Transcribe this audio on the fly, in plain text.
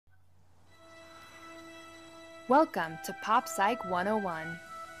Welcome to Pop Psych 101,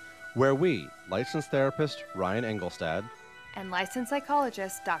 where we, licensed therapist Ryan Engelstad, and licensed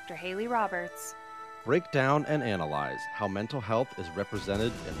psychologist Dr. Haley Roberts, break down and analyze how mental health is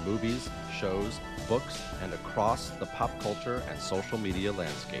represented in movies, shows, books, and across the pop culture and social media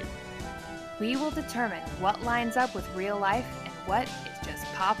landscape. We will determine what lines up with real life and what is just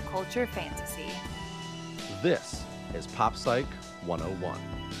pop culture fantasy. This is Pop Psych 101.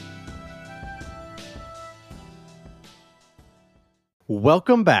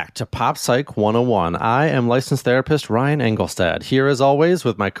 Welcome back to Pop Psych 101. I am licensed therapist Ryan Engelstad, here as always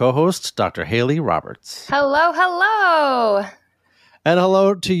with my co-host, Dr. Haley Roberts. Hello, hello! And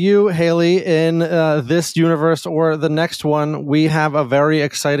hello to you, Haley. In this universe or the next one, we have a very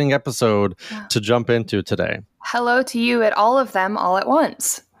exciting episode to jump into today. Hello to you at all of them all at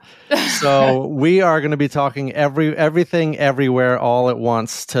once. So we are going to be talking everything, everywhere, all at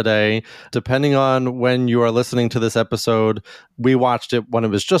once today. Depending on when you are listening to this episode, we watched it when it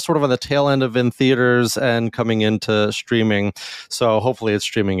was just sort of on the tail end of in theaters and coming into streaming. So hopefully it's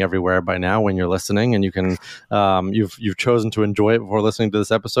streaming everywhere by now when you're listening, and you can you've chosen to enjoy it before listening to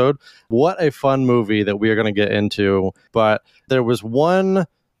this episode. What a fun movie that we are going to get into! But there was one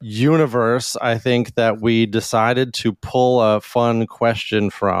universe, I think, that we decided to pull a fun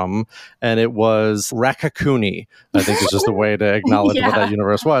question from, and it was Raccacoonie. I think is just a way to acknowledge what that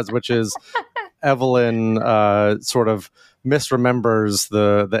universe was, which is Evelyn sort of misremembers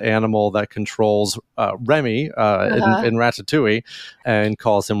the animal that controls Remy in Ratatouille and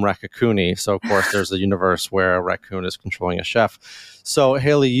calls him Raccacoonie. So of course there's a universe where a raccoon is controlling a chef. So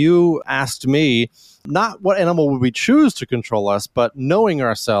Haley, you asked me not what animal would we choose to control us, but knowing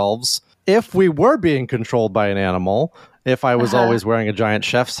ourselves, if we were being controlled by an animal, if I was always wearing a giant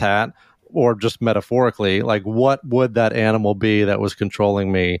chef's hat, or just metaphorically, like what would that animal be that was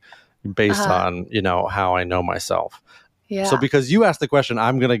controlling me based on, how I know myself? Yeah. So because you asked the question,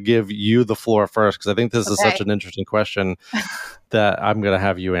 I'm going to give you the floor first, because I think this is such an interesting question that I'm going to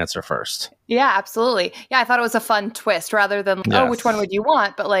have you answer first. Yeah, absolutely. Yeah, I thought it was a fun twist rather than, which one would you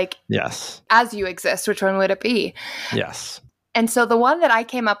want? But as you exist, which one would it be? Yes. And so the one that I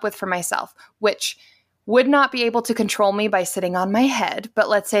came up with for myself, which would not be able to control me by sitting on my head, but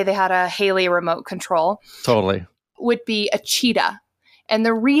let's say they had a Haley remote control. Totally. Would be a cheetah. And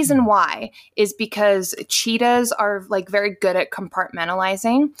the reason why is because cheetahs are very good at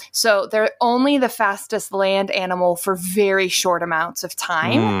compartmentalizing. So they're only the fastest land animal for very short amounts of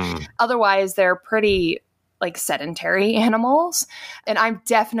time. Otherwise, they're pretty sedentary animals. And I'm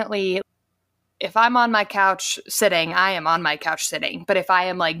definitely, if I'm on my couch sitting, I am on my couch sitting. But if I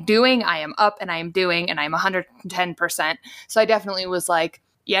am doing, I am up and I am doing and I'm 110%. So I definitely was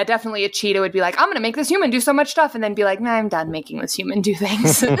definitely a cheetah would be I'm going to make this human do so much stuff and then be nah, I'm done making this human do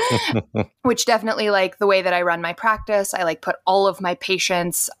things. Which definitely the way that I run my practice, I put all of my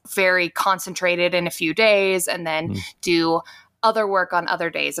patients very concentrated in a few days and then do other work on other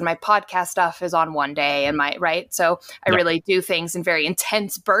days. And my podcast stuff is on one day and So I really do things in very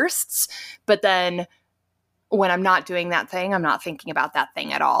intense bursts. But then when I'm not doing that thing, I'm not thinking about that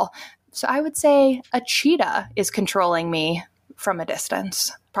thing at all. So I would say a cheetah is controlling me from a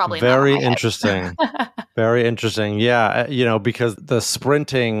distance. Probably very interesting. Very interesting. Yeah, because the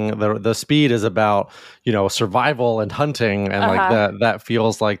sprinting, the speed is about survival and hunting, and that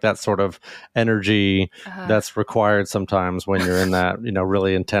feels like that sort of energy that's required sometimes when you're in that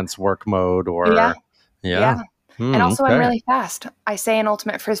really intense work mode. Or and also I'm really fast. I say in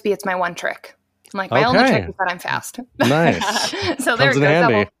Ultimate Frisbee, it's my one trick. My only trick is that I'm fast. Nice. So there it goes.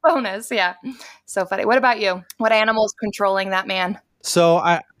 Double bonus. Yeah. So funny. What about you? What animal is controlling that man? So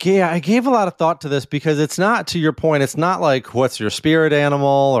I gave a lot of thought to this, because it's not, to your point, it's not what's your spirit animal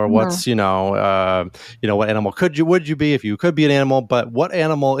or what's, what animal would you be if you could be an animal, but what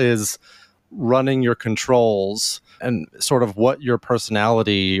animal is running your controls and sort of what your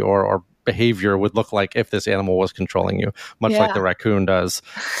personality or behavior would look like if this animal was controlling you, much like the raccoon does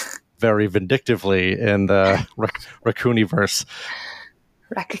very vindictively in the Raccooniverse.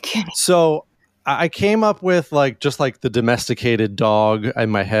 Raccacoonie. So I came up with just the domesticated dog in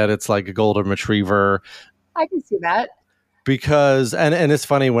my head. It's like a golden retriever. I can see that. Because, and it's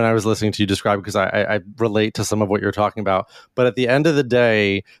funny when I was listening to you describe, because I relate to some of what you're talking about. But at the end of the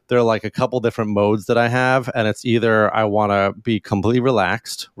day, there are a couple different modes that I have. And it's either I want to be completely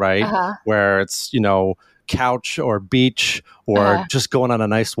relaxed, right? Where it's, couch or beach or just going on a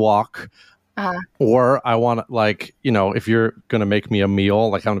nice walk. Or I want if you're going to make me a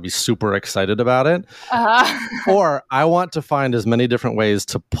meal, I'm going to be super excited about it. Or I want to find as many different ways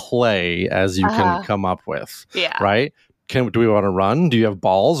to play as you can come up with. Yeah. Right? do we want to run? Do you have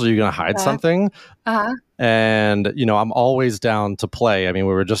balls? Are you going to hide something? Uh-huh. And, I'm always down to play. I mean,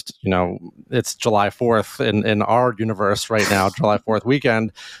 we were just, it's July 4th in our universe right now, July 4th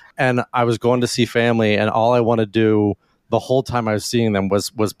weekend. And I was going to see family, and all I want to do the whole time I was seeing them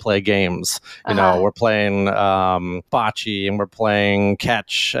was play games. We're playing bocce, and we're playing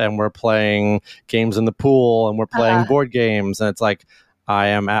catch, and we're playing games in the pool, and we're playing board games. And it's like, I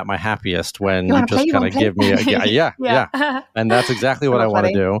am at my happiest when you just kind of give me yeah. And that's exactly what I want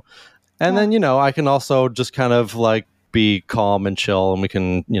to do. And then, I can also just kind of like be calm and chill, and we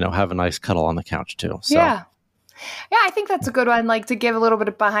can, have a nice cuddle on the couch too. So. Yeah. Yeah, I think that's a good one. Like, to give a little bit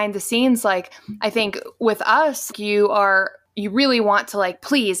of behind the scenes, like, I think with us, you really want to like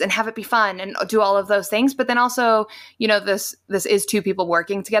please and have it be fun and do all of those things. But then also, this is two people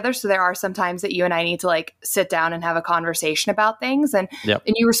working together. So there are some times that you and I need to like sit down and have a conversation about things. And and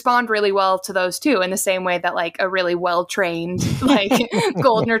you respond really well to those too, in the same way that like a really well-trained like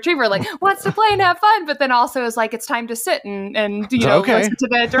golden retriever like wants to play and have fun, but then also is like, it's time to sit and listen to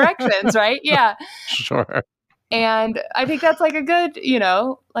the directions, right? Yeah. Sure. And I think that's like a good,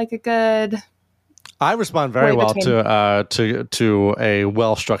 I respond very well to a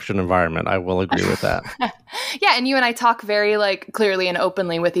well-structured environment. I will agree with that. Yeah, and you and I talk very like clearly and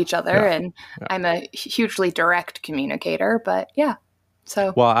openly with each other, and I'm a hugely direct communicator. But yeah,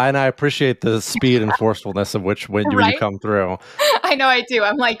 so and I appreciate the speed and forcefulness of which when you come through. I know I do.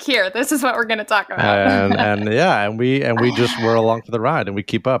 I'm like, here, this is what we're going to talk about. and we just we're along for the ride, and we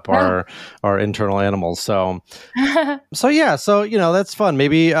keep up our internal animals. So that's fun.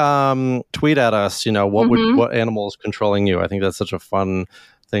 Maybe tweet at us. What animal is controlling you? I think that's such a fun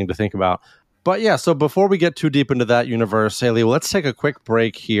thing to think about. But yeah, so before we get too deep into that universe, Haley, let's take a quick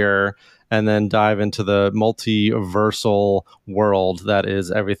break here and then dive into the multiversal world that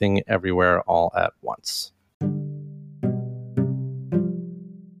is everything, everywhere, all at once.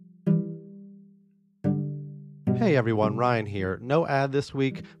 Hey everyone, Ryan here. No ad this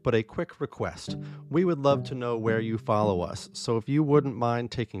week, but a quick request. We would love to know where you follow us, so if you wouldn't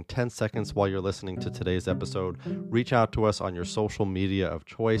mind taking 10 seconds while you're listening to today's episode, reach out to us on your social media of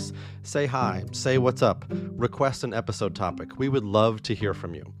choice. Say hi, say what's up, request an episode topic. We would love to hear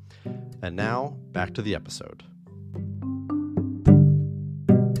from you. And now, back to the episode.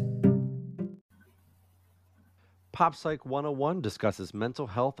 Pop Psych 101 discusses mental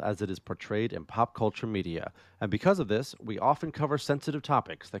health as it is portrayed in pop culture media, and because of this, we often cover sensitive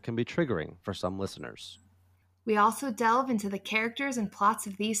topics that can be triggering for some listeners. We also delve into the characters and plots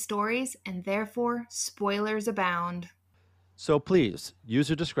of these stories, and therefore, spoilers abound. So please, use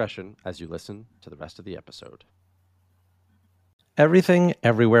your discretion as you listen to the rest of the episode. Everything,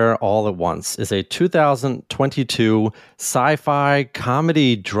 Everywhere, All at Once is a 2022 sci-fi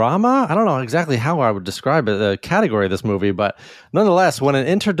comedy drama. I don't know exactly how I would describe it, the category of this movie, but nonetheless, when an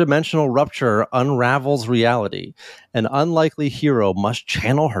interdimensional rupture unravels reality, an unlikely hero must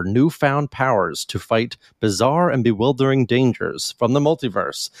channel her newfound powers to fight bizarre and bewildering dangers from the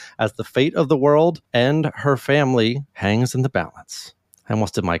multiverse as the fate of the world and her family hangs in the balance. I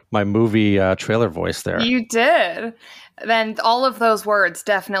almost did my movie trailer voice there. You did. Then all of those words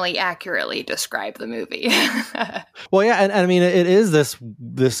definitely accurately describe the movie. Well, yeah, and I mean, it is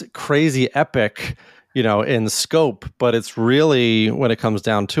this crazy epic, in scope, but it's really, when it comes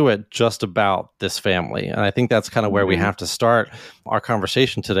down to it, just about this family. And I think that's kind of where we have to start our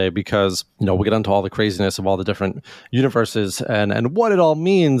conversation today, because, we'll get into all the craziness of all the different universes and what it all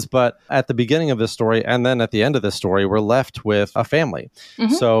means. But at the beginning of this story, and then at the end of this story, we're left with a family.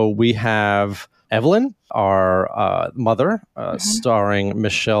 Mm-hmm. So we have Evelyn, our mother, starring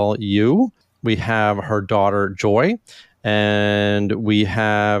Michelle Yeoh. We have her daughter, Joy. And we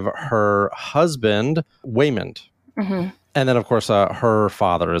have her husband, Waymond. Mm-hmm. And then, of course, her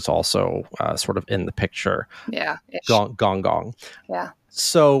father is also sort of in the picture. Yeah. Gong. Yeah.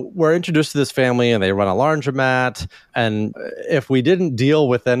 So we're introduced to this family, and they run a laundromat. And if we didn't deal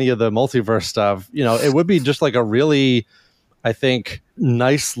with any of the multiverse stuff, it would be just like a really, I think,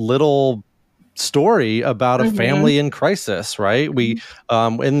 nice little story about a family in crisis, right? We,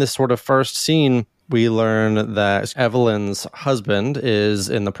 in this sort of first scene, we learn that Evelyn's husband is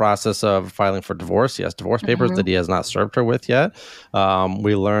in the process of filing for divorce. He has divorce papers that he has not served her with yet.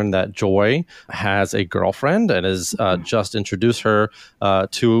 We learn that Joy has a girlfriend and is just introduced her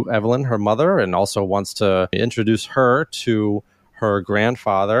to Evelyn, her mother, and also wants to introduce her to her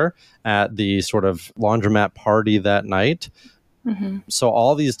grandfather at the sort of laundromat party that night. Mm-hmm. So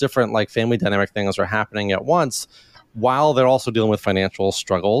all these different family dynamic things are happening at once, while they're also dealing with financial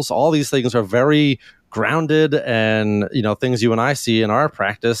struggles. All these things are very grounded and, things you and I see in our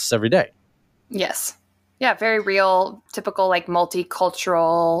practice every day. Yes. Yeah, very real, typical like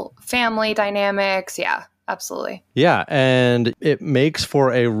multicultural family dynamics. Yeah, absolutely. Yeah, and it makes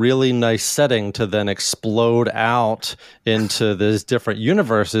for a really nice setting to then explode out into these different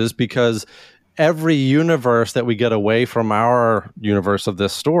universes, because every universe that we get away from our universe of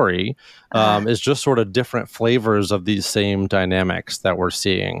this story is just sort of different flavors of these same dynamics that we're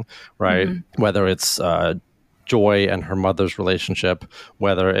seeing, right? Whether it's Joy and her mother's relationship,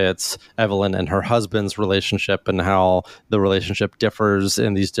 whether it's Evelyn and her husband's relationship and how the relationship differs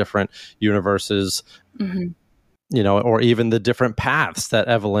in these different universes. You know, or even the different paths that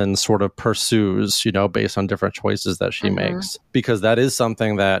Evelyn sort of pursues, you know, based on different choices that she makes, because that is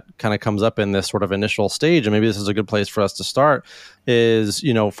something that kind of comes up in this sort of initial stage. And maybe this is a good place for us to start is,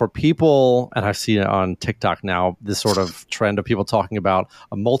 you know, for people, and I've seen it on TikTok now, this sort of trend of people talking about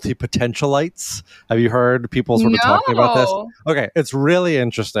multi-potentialites. Have you heard people sort of talking about this? Okay. It's really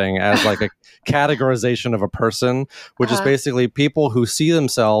interesting as like a categorization of a person, which is basically people who see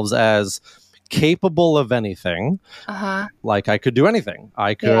themselves as capable of anything. Like I could do anything.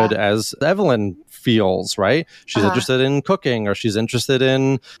 I could, as Evelyn feels, right? She's interested in cooking, or she's interested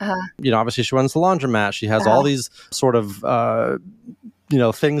in, you know, obviously she runs the laundromat. She has all these sort of, you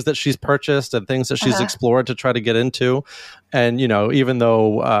know, things that she's purchased and things that she's explored to try to get into. And, you know, even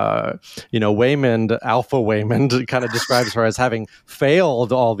though, you know, Alpha Waymond kind of describes her as having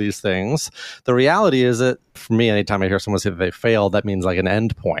failed all these things, the reality is that for me, anytime I hear someone say that they failed, that means like an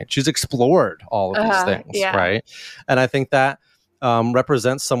end point. She's explored all of these things, right? And I think that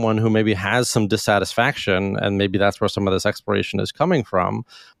represents someone who maybe has some dissatisfaction, and maybe that's where some of this exploration is coming from,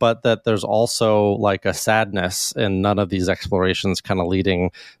 but that there's also like a sadness in none of these explorations kind of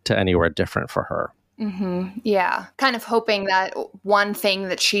leading to anywhere different for her. Yeah. Kind of hoping that one thing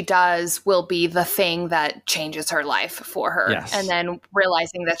that she does will be the thing that changes her life for her. Yes. And then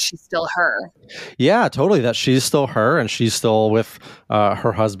realizing that she's still her. Yeah, totally. That she's still her, and she's still with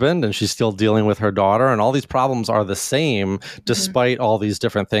her husband, and she's still dealing with her daughter. And all these problems are the same, despite all these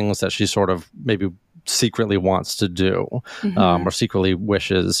different things that she sort of maybe secretly wants to do, or secretly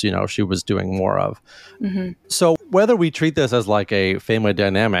wishes, you know, she was doing more of. So whether we treat this as like a family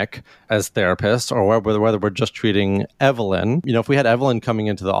dynamic as therapists, or whether we're just treating Evelyn, you know, if we had Evelyn coming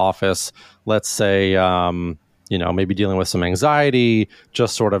into the office, let's say, you know, maybe dealing with some anxiety,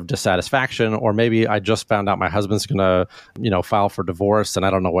 just sort of dissatisfaction, or maybe I just found out my husband's going to, you know, file for divorce and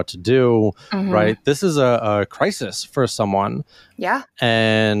I don't know what to do, right? This is a crisis for someone. Yeah.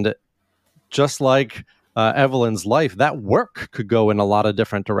 And just like Evelyn's life, that work could go in a lot of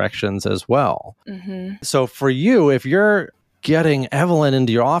different directions as well. So for you, if you're getting Evelyn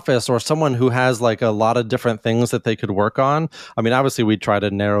into your office, or someone who has like a lot of different things that they could work on, I mean, obviously we try to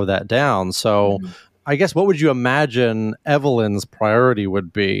narrow that down. So I guess what would you imagine Evelyn's priority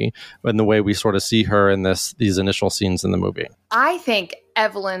would be in the way we sort of see her in these initial scenes in the movie? I think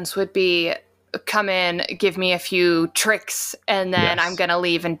Evelyn's would be come in, give me a few tricks, and then I'm going to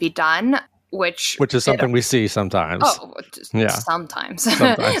leave and be done. Which is something we see sometimes. Sometimes.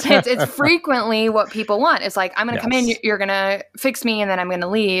 It's frequently what people want. It's like, I'm going to come in, you're going to fix me, and then I'm going to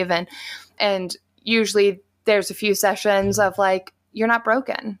leave. And usually there's a few sessions of like, you're not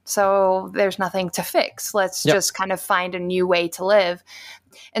broken, so there's nothing to fix. Let's just kind of find a new way to live.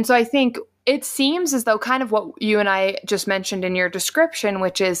 And so I think it seems as though kind of what you and I just mentioned in your description,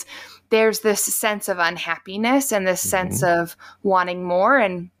 which is there's this sense of unhappiness and this sense of wanting more.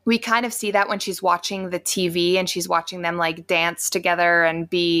 And we kind of see that when she's watching the TV and she's watching them like dance together and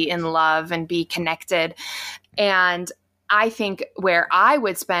be in love and be connected. And I think where I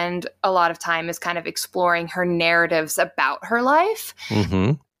would spend a lot of time is kind of exploring her narratives about her life.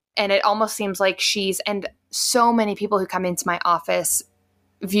 And it almost seems like and so many people who come into my office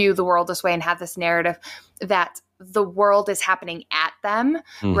view the world this way and have this narrative that the world is happening at them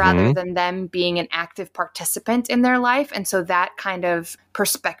rather than them being an active participant in their life. And so that kind of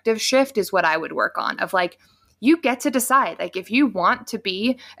perspective shift is what I would work on, of like, you get to decide, like, if you want to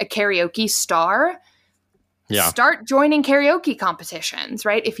be a karaoke star, start joining karaoke competitions,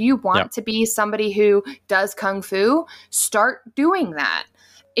 right? If you want to be somebody who does kung fu, start doing that.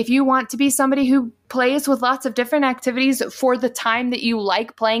 If you want to be somebody who plays with lots of different activities for the time that you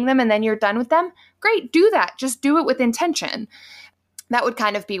like playing them and then you're done with them, great, do that. Just do it with intention. That would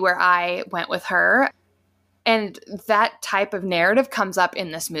kind of be where I went with her. And that type of narrative comes up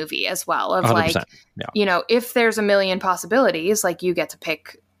in this movie as well, of like, you know, if there's a million possibilities, like, you get to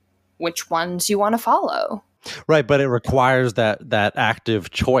pick which ones you want to follow. Right, but it requires that active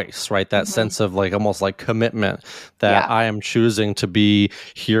choice, right? That Mhm. sense of like almost like commitment that Yeah. I am choosing to be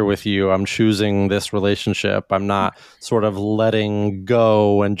here with you. I'm choosing this relationship. I'm not sort of letting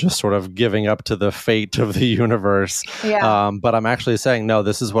go and just sort of giving up to the fate of the universe. Yeah. But I'm actually saying, no,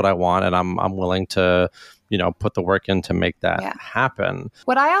 this is what I want, and I'm willing to, put the work in to make that Yeah. happen.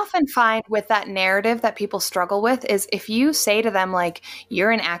 What I often find with that narrative that people struggle with is if you say to them, like,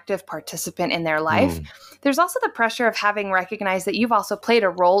 you're an active participant in their life, there's also the pressure of having recognized that you've also played a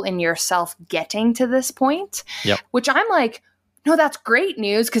role in yourself getting to this point, Yep. which I'm like, no, that's great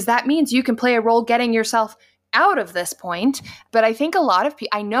news because that means you can play a role getting yourself out of this point. But I think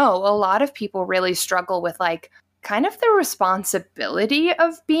I know a lot of people really struggle with like kind of the responsibility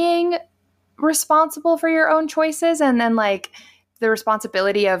of being responsible for your own choices, and then like the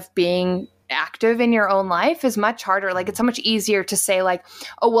responsibility of being active in your own life is much harder. Like it's so much easier to say like,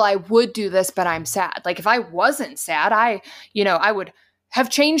 oh well, I would do this but I'm sad. Like if I wasn't sad, I would have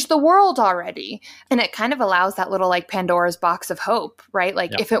changed the world already. And it kind of allows that little like Pandora's box of hope, right?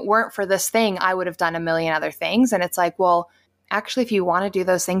 Like if it weren't for this thing, I would have done a million other things. And it's like, well, actually, if you want to do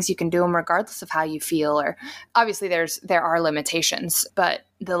those things, you can do them regardless of how you feel. Or obviously there are limitations, but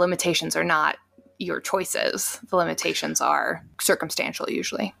the limitations are not your choices. The limitations are circumstantial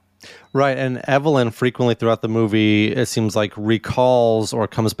usually. Right. And Evelyn frequently throughout the movie, it seems like recalls or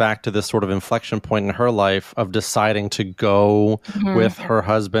comes back to this sort of inflection point in her life of deciding to go with her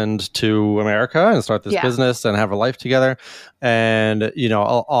husband to America and start this business and have a life together. And,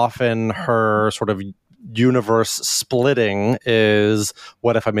 often her sort of universe splitting is,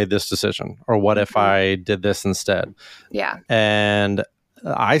 what if I made this decision? Or what if I did this instead? Yeah. And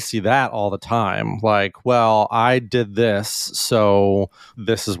I see that all the time. Like, well, I did this, so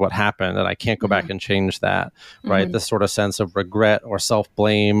this is what happened, and I can't go back and change that, right? This sort of sense of regret or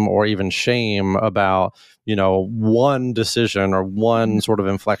self-blame or even shame about, one decision or one sort of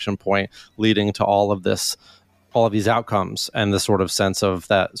inflection point leading to all of these outcomes, and the sort of sense of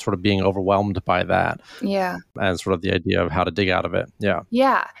that sort of being overwhelmed by that. Yeah. And sort of the idea of how to dig out of it. Yeah.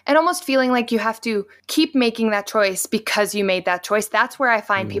 Yeah. And almost feeling like you have to keep making that choice because you made that choice. That's where I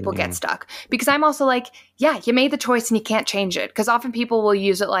find people get stuck. Because I'm also like, yeah, you made the choice and you can't change it. Because often people will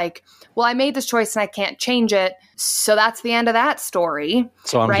use it like, well, I made this choice and I can't change it. So that's the end of that story.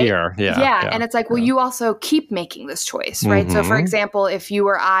 So I'm here. Yeah. And it's like, well, you also keep making this choice, right? So for example, if you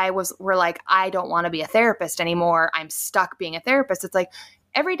or I were like, I don't want to be a therapist anymore, I'm stuck being a therapist. It's like,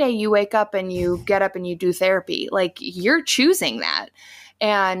 every day you wake up and you get up and you do therapy, like you're choosing that.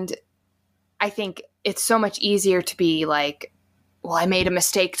 And I think it's so much easier to be like, well, I made a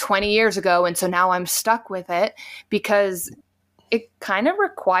mistake 20 years ago, and so now I'm stuck with it, because it kind of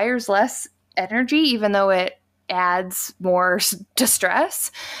requires less energy, even though it adds more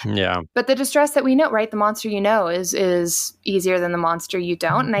distress. Yeah. But the distress that we know, right? The monster is easier than the monster you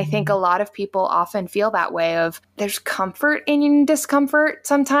don't. And I think a lot of people often feel that way of there's comfort in discomfort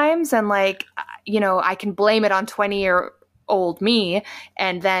sometimes. And like, I can blame it on 20-year-old me.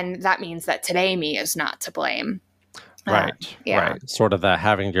 And then that means that today me is not to blame. Right. Sort of that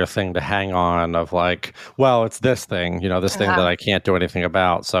having your thing to hang on of like, well, it's this thing, this thing that I can't do anything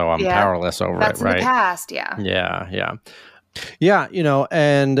about. So I'm powerless over That's it. Right. In the past. Yeah. Yeah.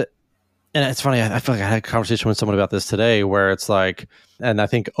 And it's funny. I feel like I had a conversation with someone about this today where it's like, and I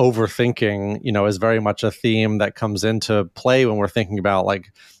think overthinking, is very much a theme that comes into play when we're thinking about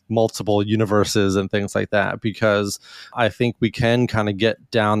like multiple universes and things like that, because I think we can kind of get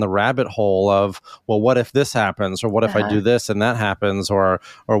down the rabbit hole of, well, what if this happens, or what if I do this and that happens, or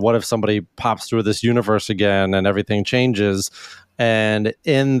what if somebody pops through this universe again and everything changes. And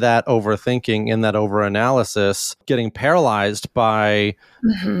in that overthinking, in that overanalysis, getting paralyzed by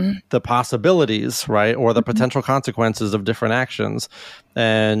the possibilities, right? Or the potential consequences of different actions.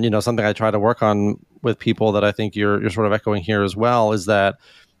 And, something I try to work on with people that I think you're sort of echoing here as well is that,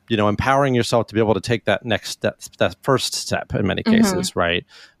 empowering yourself to be able to take that next step, that first step in many cases, right?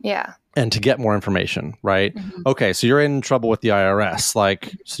 Yeah. And to get more information, right? Okay, so you're in trouble with the IRS,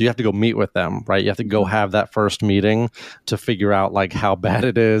 like, so you have to go meet with them, right? You have to go have that first meeting to figure out like how bad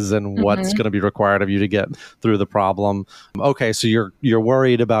it is and what's going to be required of you to get through the problem. Okay, so you're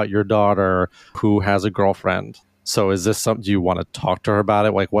worried about your daughter who has a girlfriend. So is this something, do you want to talk to her about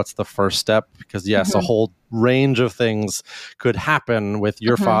it? Like, what's the first step? Because yes, a whole range of things could happen with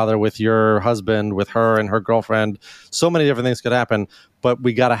your father, with your husband, with her and her girlfriend. So many different things could happen, but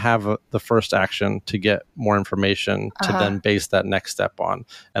we got to have the first action to get more information to then base that next step on.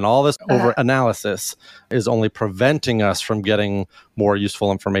 And all this over analysis is only preventing us from getting more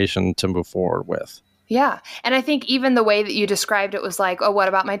useful information to move forward with. Yeah. And I think even the way that you described it was like, oh, what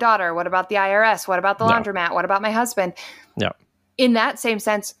about my daughter? What about the IRS? What about the laundromat? What about my husband? Yeah. In that same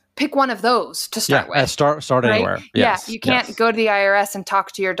sense, pick one of those to start with. Start right? Anywhere. Yes. Yeah. You can't go to the IRS and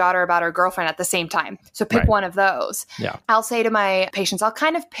talk to your daughter about her girlfriend at the same time. So pick one of those. Yeah. I'll say to my patients, I'll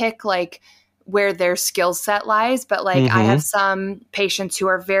kind of pick like where their skill set lies. But like I have some patients who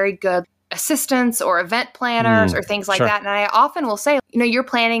are very good assistants or event planners or things like that. And I often will say, you're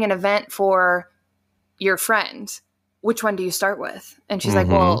planning an event for your friend. Which one do you start with? And she's like,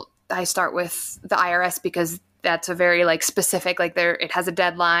 well, I start with the IRS because that's a very like specific, like it has a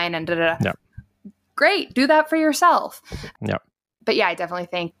deadline and da-da-da. Yep. Great. Do that for yourself. Yep. But yeah, I definitely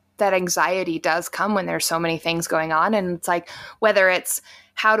think that anxiety does come when there's so many things going on. And it's like, whether it's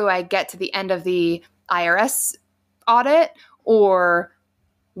how do I get to the end of the IRS audit or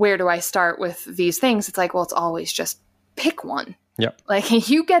where do I start with these things? It's like, well, it's always just pick one. Yep. Like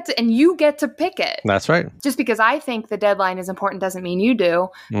you get to pick it. That's right. Just because I think the deadline is important doesn't mean you do.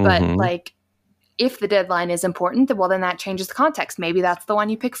 But like, if the deadline is important, well, then that changes the context. Maybe that's the one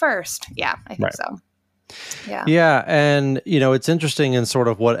you pick first. Yeah, I think so. Yeah. Yeah. And, it's interesting in sort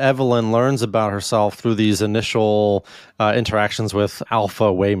of what Evelyn learns about herself through these initial interactions with Alpha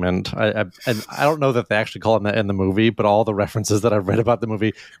Waymond. And I don't know that they actually call him that in the movie, but all the references that I've read about the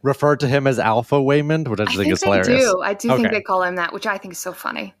movie refer to him as Alpha Waymond, which I just think is hilarious. I do think they call him that, which I think is so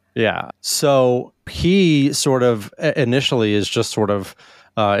funny. Yeah. So he sort of initially is just sort of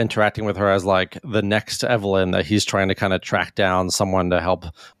interacting with her as like the next Evelyn, that he's trying to kind of track down someone to help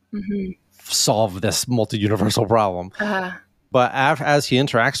solve this multi-universal problem. But as he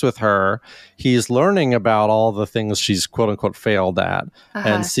interacts with her, he's learning about all the things she's quote unquote failed at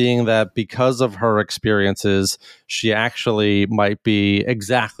and seeing that because of her experiences, she actually might be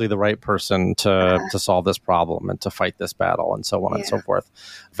exactly the right person to solve this problem and to fight this battle and so on and so forth.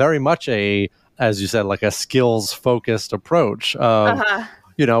 Very much as you said, like a skills focused approach of,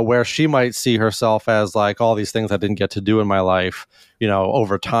 where she might see herself as like all these things I didn't get to do in my life,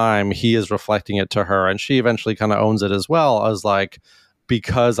 over time, he is reflecting it to her. And she eventually kind of owns it as well as like,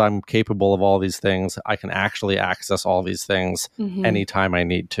 because I'm capable of all these things, I can actually access all these things anytime I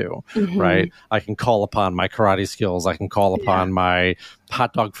need to, right? I can call upon my karate skills. I can call upon my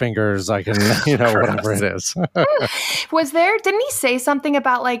hot dog fingers. I can, whatever it is. Didn't he say something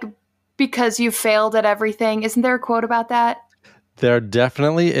about like, because you failed at everything? Isn't there a quote about that? There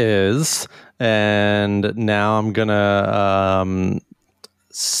definitely is. And now I'm going to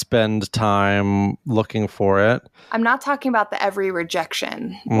spend time looking for it. I'm not talking about the every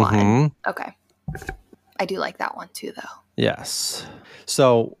rejection one. Okay. I do like that one too, though. Yes.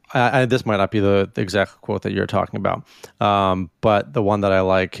 So this might not be the exact quote that you're talking about, but the one that I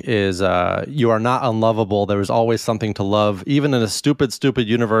like is, you are not unlovable. There is always something to love. Even in a stupid, stupid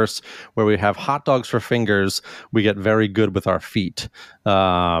universe where we have hot dogs for fingers, we get very good with our feet,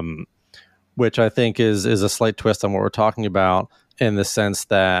 which I think is a slight twist on what we're talking about, in the sense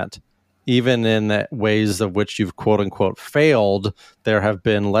that even in the ways of which you've quote unquote failed, there have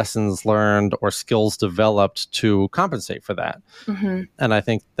been lessons learned or skills developed to compensate for that. And I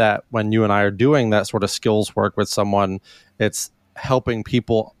think that when you and I are doing that sort of skills work with someone, it's helping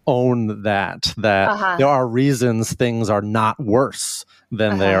people own that there are reasons things are not worse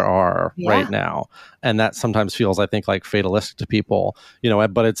than they are right now. And that sometimes feels, I think, like fatalistic to people,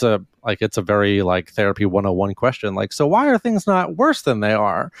 but it's a very like therapy 101 question. Like, so why are things not worse than they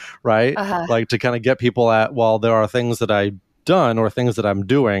are? Right. Like to kind of get people at, well, there are things that I've done or things that I'm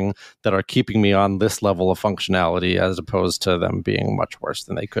doing that are keeping me on this level of functionality as opposed to them being much worse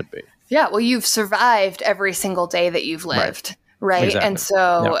than they could be. Yeah. Well, you've survived every single day that you've lived. Right. Exactly. And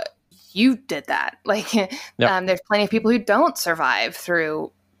so you did that. Like, there's plenty of people who don't survive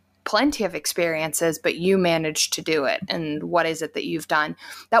through plenty of experiences, but you managed to do it. And what is it that you've done?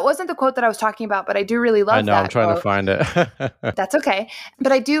 That wasn't the quote that I was talking about, but I do really love that. I know, I'm trying to find it. That's okay.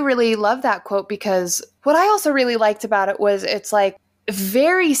 But I do really love that quote, because what I also really liked about it was it's like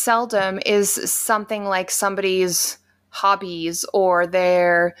very seldom is something like somebody's hobbies or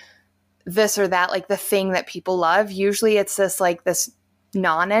their this or that, like the thing that people love. Usually it's this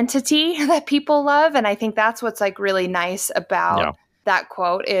non-entity that people love. And I think that's what's like really nice about that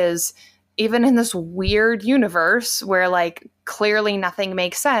quote is, even in this weird universe where like clearly nothing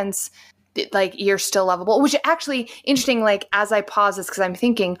makes sense, like you're still lovable, which actually interesting. Like as I pause this, because I'm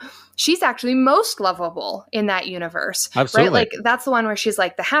thinking she's actually most lovable in that universe. Absolutely. Right? Like that's the one where she's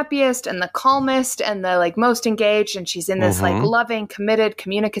like the happiest and the calmest and the like most engaged. And she's in this like loving, committed,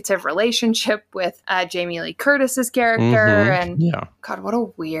 communicative relationship with Jamie Lee Curtis's character. And God, what a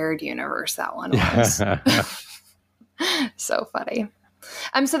weird universe that one was. So funny.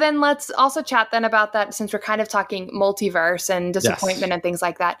 So then let's also chat then about that, since we're kind of talking multiverse and disappointment and things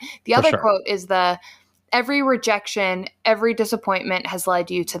like that. The other quote is every rejection, every disappointment has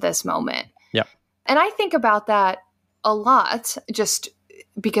led you to this moment. Yep. And I think about that a lot, just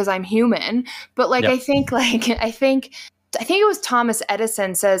because I'm human. But I think it was Thomas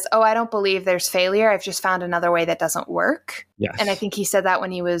Edison says, "Oh, I don't believe there's failure. I've just found another way that doesn't work." Yes. And I think he said that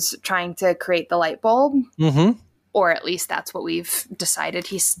when he was trying to create the light bulb. Mm-hmm. Or at least that's what we've decided.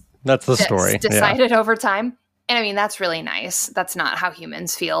 That's the story. Decided over time. And I mean, that's really nice. That's not how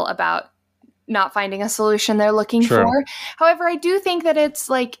humans feel about not finding a solution they're looking for. However, I do think that it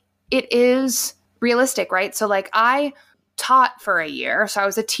is realistic, right? So I taught for a year. So I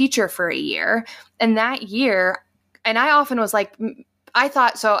was a teacher for a year. And that year, and I often was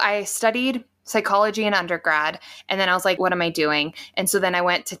I studied psychology in undergrad. And then I was like, what am I doing? And so then I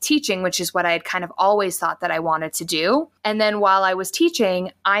went to teaching, which is what I had kind of always thought that I wanted to do. And then while I was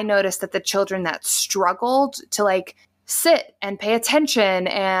teaching, I noticed that the children that struggled to sit and pay attention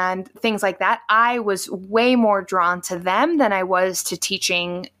and things like that, I was way more drawn to them than I was to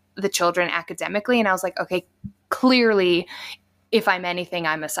teaching the children academically. And I was like, okay, clearly, if I'm anything,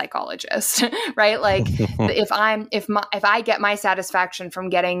 I'm a psychologist, right? If I get my satisfaction from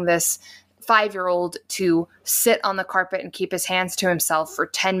getting this 5-year-old to sit on the carpet and keep his hands to himself for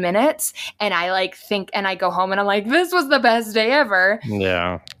 10 minutes. And I think, and I go home and I'm like, this was the best day ever.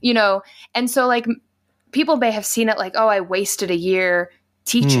 Yeah. And so people may have seen it oh, I wasted a year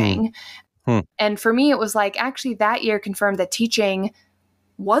teaching. And for me, it was actually that year confirmed that teaching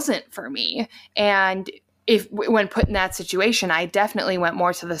wasn't for me. And when put in that situation, I definitely went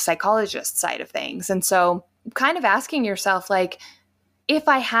more to the psychologist side of things. And so kind of asking yourself, if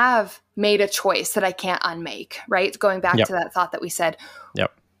I have made a choice that I can't unmake, right? Going back to that thought that we said,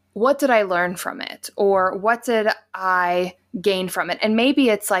 what did I learn from it? Or what did I gain from it? And maybe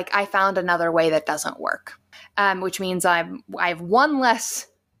it's I found another way that doesn't work, which means I have one less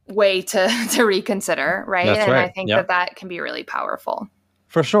way to reconsider, right? That's and right. I think that can be really powerful.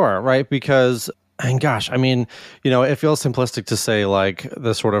 For sure, right? Because, and gosh, I mean, it feels simplistic to say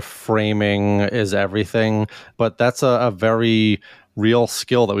the sort of framing is everything, but that's a very real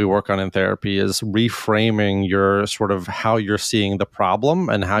skill that we work on in therapy, is reframing your sort of how you're seeing the problem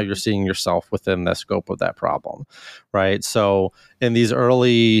and how you're seeing yourself within the scope of that problem, right? So in these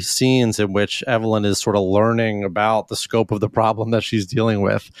early scenes in which Evelyn is sort of learning about the scope of the problem that she's dealing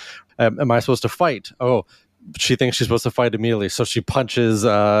with, am I supposed to fight? Oh, she thinks she's supposed to fight immediately, so she punches,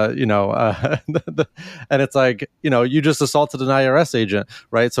 and it's you just assaulted an IRS agent,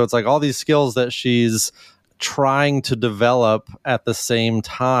 right? So it's all these skills that she's trying to develop at the same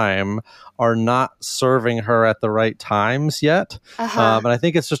time are not serving her at the right times yet. And I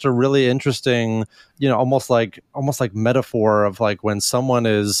think it's just a really interesting, almost like metaphor of like when someone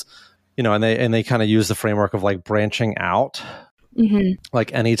is, and they kind of use the framework of like branching out. Mm-hmm.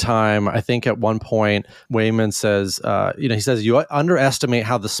 Like anytime, I think at one point Wayman says, he says, you underestimate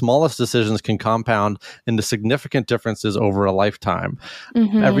how the smallest decisions can compound into significant differences over a lifetime.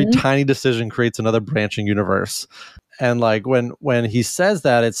 Mm-hmm. Every tiny decision creates another branching universe. And like when he says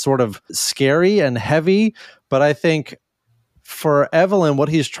that, it's sort of scary and heavy. But I think for Evelyn, what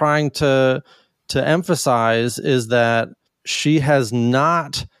he's trying to emphasize is that she has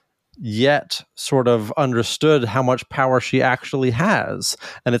not yet sort of understood how much power she actually has.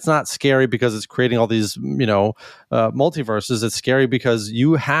 And it's not scary because it's creating all these, multiverses. It's scary because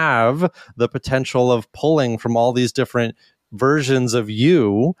you have the potential of pulling from all these different versions of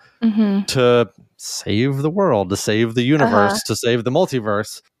you mm-hmm. to save the world, to save the universe, to save the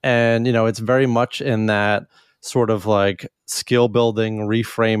multiverse. And, it's very much in that sort of like skill building,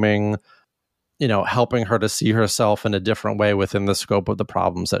 reframing, helping her to see herself in a different way within the scope of the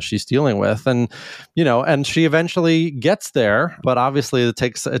problems that she's dealing with. And, and she eventually gets there, but obviously it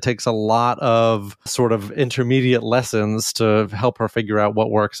takes a lot of sort of intermediate lessons to help her figure out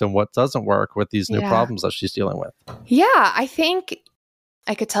what works and what doesn't work with these new problems that she's dealing with. Yeah, I think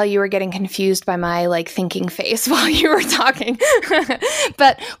I could tell you were getting confused by my like thinking face while you were talking.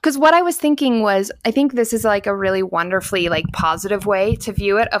 But because what I was thinking was, I think this is like a really wonderfully like positive way to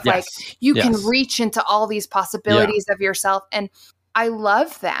view it of like, you can reach into all these possibilities of yourself. And I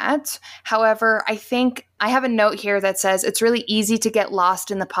love that. However, I think I have a note here that says it's really easy to get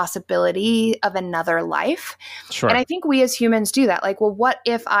lost in the possibility of another life. Sure. And I think we as humans do that. Like, well, what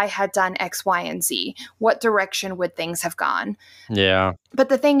if I had done X, Y, and Z? What direction would things have gone? Yeah. But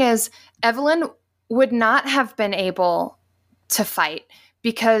the thing is, Evelyn would not have been able to fight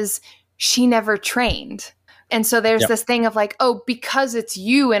because she never trained. And so there's this thing of like, oh, because it's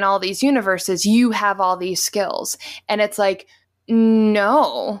you in all these universes, you have all these skills. And it's like,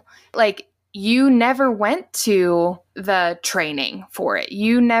 No. Like, you never went to the training for it.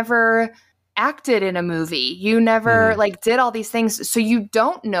 You never acted in a movie. You never like did all these things. So you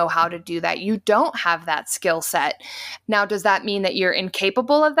don't know how to do that. You don't have that skill set. Now, does that mean that you're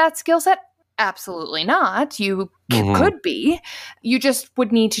incapable of that skill set? Absolutely not. You could be. You just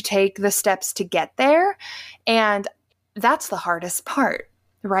would need to take the steps to get there. And that's the hardest part,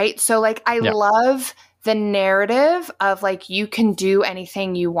 right? So like, I love the narrative of like, you can do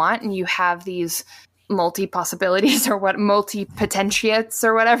anything you want and you have these multi possibilities or multi potentiates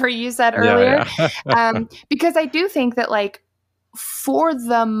or whatever you said earlier. Because I do think that like, for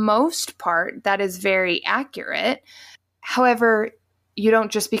the most part, that is very accurate. However, you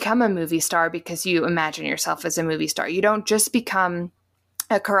don't just become a movie star because you imagine yourself as a movie star. You don't just become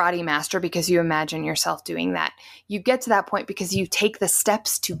a karate master because you imagine yourself doing that. You get to that point because you take the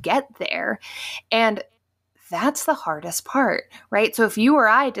steps to get there. And that's the hardest part, right? So if you or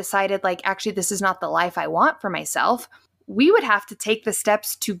I decided like, actually, this is not the life I want for myself, we would have to take the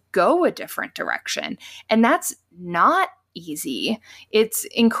steps to go a different direction. And that's not easy. It's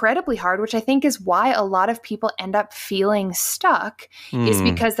incredibly hard, which I think is why a lot of people end up feeling stuck, is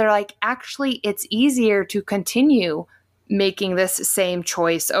because they're like, actually, it's easier to continue making this same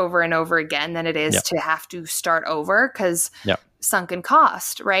choice over and over again than it is to have to start over because sunken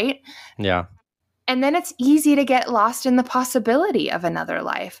cost, right? Yeah. And then it's easy to get lost in the possibility of another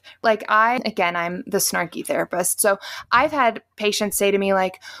life. Like I'm the snarky therapist. So I've had patients say to me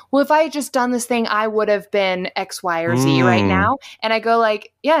like, well, if I had just done this thing, I would have been X, Y, or Z right now. And I go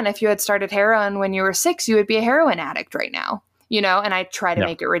like, yeah. And if you had started heroin when you were 6, you would be a heroin addict right now, and I try to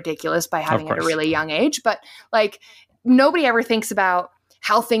make it ridiculous by having it at a really young age. But like nobody ever thinks about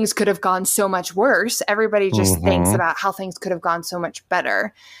how things could have gone so much worse. Everybody just thinks about how things could have gone so much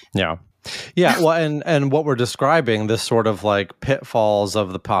better. Yeah. Yeah, well, and what we're describing, this sort of like pitfalls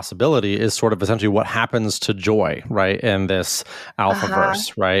of the possibility, is sort of essentially what happens to Joy, right? In this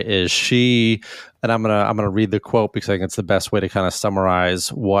Alphaverse, right? Is she, and I'm gonna read the quote because I think it's the best way to kind of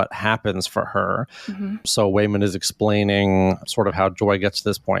summarize what happens for her. So Waymond is explaining sort of how Joy gets to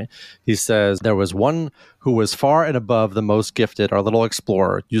this point. He says, there was one who was far and above the most gifted, our little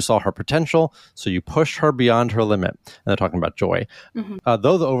explorer. You saw her potential, so you pushed her beyond her limit. And they're talking about Joy.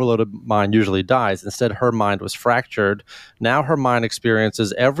 Though the overloaded mind usually dies, instead her mind was fractured. Now her mind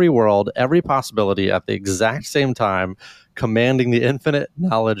experiences every world, every possibility at the exact same time, commanding the infinite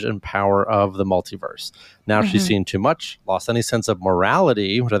knowledge and power of the multiverse. Now she's seen too much, lost any sense of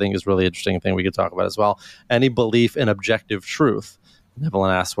morality, which I think is a really interesting thing we could talk about as well, any belief in objective truth.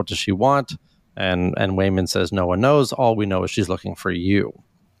 Evelyn asks, what does she want? And Waymond says, no one knows. All we know is she's looking for you.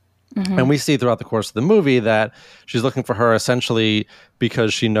 And we see throughout the course of the movie that she's looking for her essentially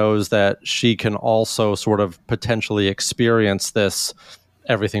because she knows that she can also sort of potentially experience this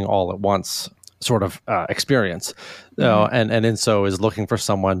everything all at once sort of experience. And in so is looking for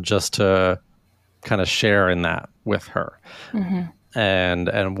someone just to kind of share in that with her.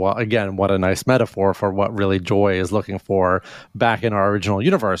 And what a nice metaphor for what really Joy is looking for back in our original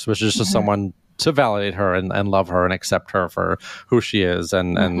universe, which is just someone to validate her and love her and accept her for who she is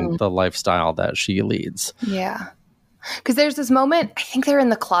and the lifestyle that she leads. Yeah. Because there's this moment, I think they're in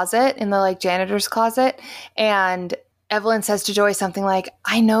the closet, in the like janitor's closet, and Evelyn says to Joy something like,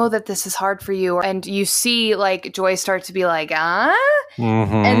 I know that this is hard for you. And you see like Joy start to be like, and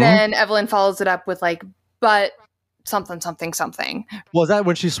then Evelyn follows it up with like, but something. Well, is that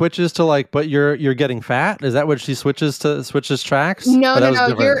when she switches to like, but you're getting fat? Is that when she switches tracks?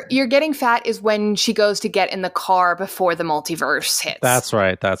 No. You're getting fat is when she goes to get in the car before the multiverse hits. That's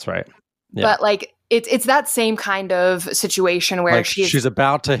right. Yeah. But like, it's that same kind of situation where like she's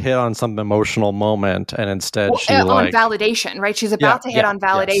about to hit on some emotional moment, and instead she on validation, right? She's about to hit on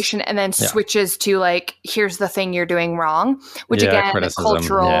validation, and then switches to like, here's the thing you're doing wrong, which again, criticism.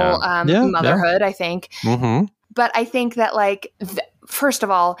 Cultural motherhood, I think. But I think that like, first of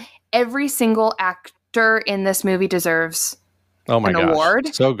all, every single actor in this movie deserves an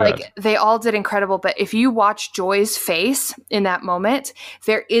award. So good. Like they all did incredible. But if you watch Joy's face in that moment,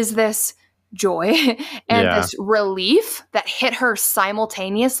 there is this joy and this relief that hit her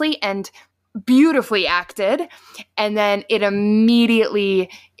simultaneously and beautifully acted. And then it immediately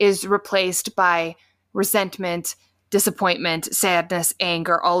is replaced by resentment, disappointment, sadness,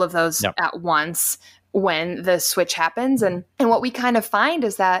 anger, all of those at once when the switch happens. And what we kind of find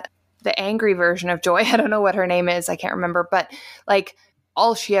is that the angry version of Joy, I don't know what her name is, I can't remember, but like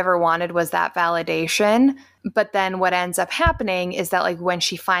all she ever wanted was that validation. But then what ends up happening is that like when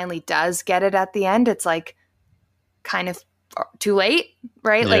she finally does get it at the end, it's like kind of too late,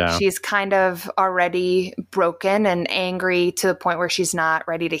 right? Yeah. Like she's kind of already broken and angry to the point where she's not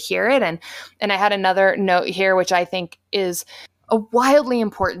ready to hear it. And I had another note here, which I think is a wildly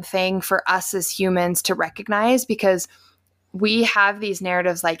important thing for us as humans to recognize, because we have these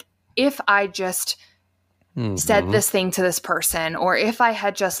narratives like, if I just said this thing to this person, or if I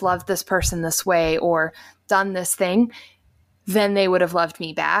had just loved this person this way or done this thing, then they would have loved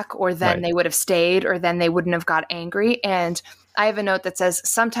me back, or then they would have stayed, or then they wouldn't have got angry. And I have a note that says,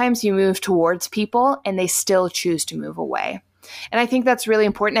 sometimes you move towards people and they still choose to move away. And I think that's really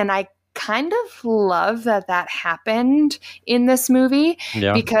important. And I kind of love that happened in this movie,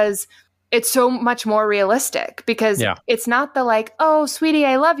 because it's so much more realistic, because it's not the like, oh, sweetie,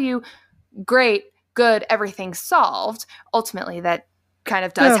 I love you. Great, good, everything's solved. Ultimately, that kind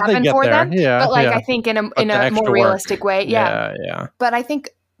of does happen for them. But like, I think in a more realistic way. Yeah. But I think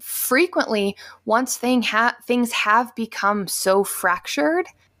frequently, once things have become so fractured,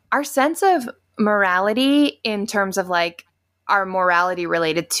 our sense of morality, in terms of like our morality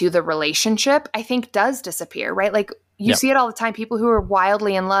related to the relationship, I think does disappear, right? Like you see it all the time. People who are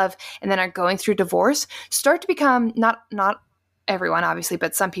wildly in love and then are going through divorce start to become, not everyone obviously,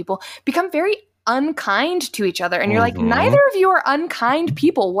 but some people become very unkind to each other. And you're like, neither of you are unkind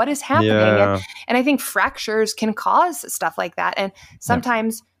people. What is happening? And I think fractures can cause stuff like that. And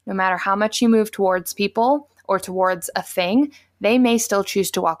sometimes no matter how much you move towards people or towards a thing, they may still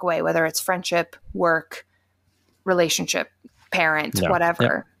choose to walk away, whether it's friendship, work, relationship, parent,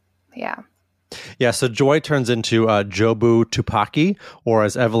 whatever. Yeah, so Joy turns into Jobu Tupaki, or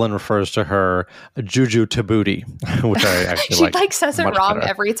as Evelyn refers to her, Juju Tabuti, which I actually like. She like says it wrong better.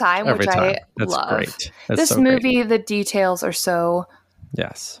 Every time, which I That's love. Great. That's this so movie, great. The details are so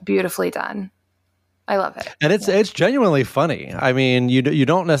beautifully done. I love it. And it's genuinely funny. I mean, you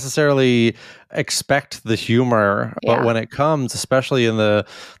don't necessarily expect the humor, but when it comes, especially in the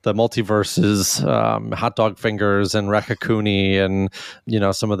multiverses, Hot Dog Fingers and Rekakuni and,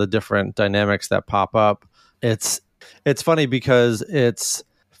 some of the different dynamics that pop up, it's funny because it's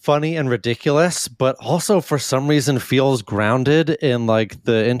funny and ridiculous, but also for some reason feels grounded in like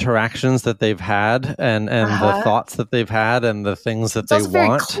the interactions that they've had and the thoughts that they've had and the things that they want. It's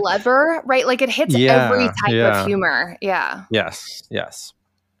very clever, right? Like it hits every type of humor. Yeah. Yes.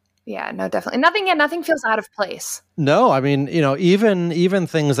 Yeah, no, definitely. Nothing feels out of place. No, I mean, even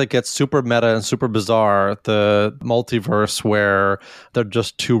things that get super meta and super bizarre, the multiverse where they're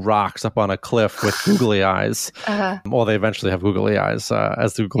just two rocks up on a cliff with googly eyes. Well, they eventually have googly eyes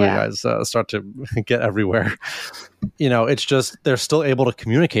as the googly eyes start to get everywhere. It's just they're still able to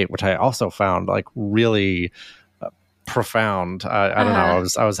communicate, which I also found like really profound. I don't know.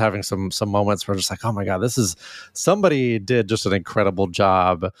 I was having some moments where just like, oh my God, somebody did just an incredible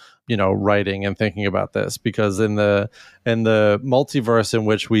job, writing and thinking about this, because in the multiverse in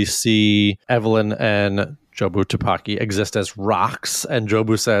which we see Evelyn and Jobu Tupaki exist as rocks, and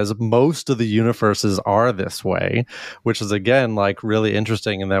Jobu says most of the universes are this way, which is again like really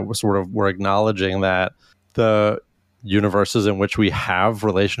interesting, and that we're acknowledging that the universes in which we have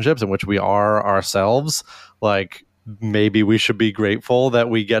relationships, in which we are ourselves, like maybe we should be grateful that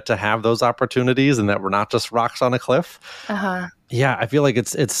we get to have those opportunities and that we're not just rocks on a cliff. Yeah, I feel like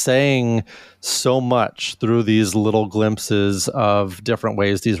it's saying so much through these little glimpses of different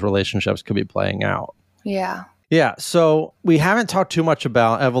ways these relationships could be playing out. Yeah. Yeah, so we haven't talked too much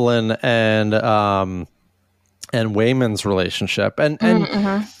about Evelyn and Wayman's relationship.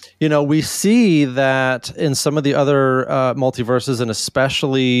 And we see that in some of the other multiverses, and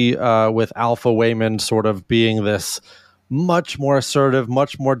especially with Alpha Wayman sort of being this much more assertive,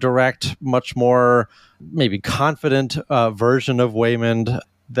 much more direct, much more maybe confident version of Wayman,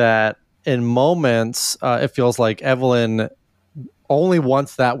 that in moments it feels like Evelyn only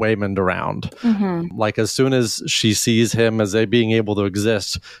wants that Wayman around. Like as soon as she sees him as being able to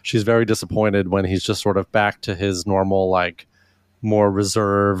exist, she's very disappointed when he's just sort of back to his normal, like, more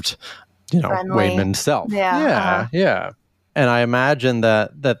reserved, friendly Wayman self. Yeah. And I imagine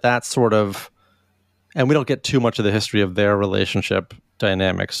that sort of, and we don't get too much of the history of their relationship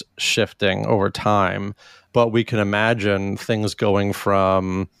dynamics shifting over time, but we can imagine things going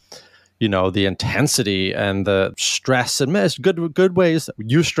from, the intensity and the stress and good ways,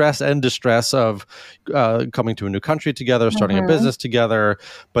 stress and distress of coming to a new country together, starting a business together.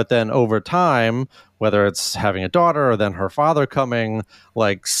 But then over time, whether it's having a daughter or then her father coming,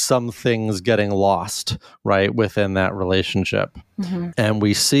 like some things getting lost, right, within that relationship. And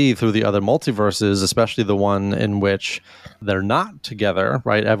we see through the other multiverses, especially the one in which they're not together,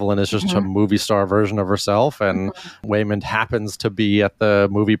 right? Evelyn is just a movie star version of herself, and Wayman happens to be at the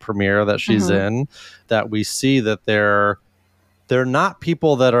movie premiere that she's in, that we see that they're they're not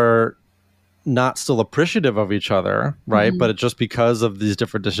people that are not still appreciative of each other, right? But it's just because of these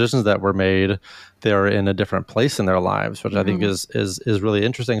different decisions that were made, they're in a different place in their lives, which I think is really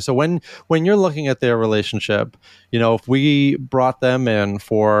interesting. So when you're looking at their relationship, if we brought them in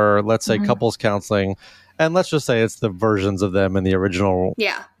for, let's say, couples counseling, and let's just say it's the versions of them in the original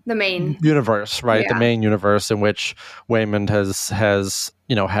the main universe, right? The main universe in which Waymond has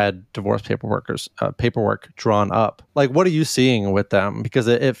had divorce paperwork drawn up. Like, what are you seeing with them? Because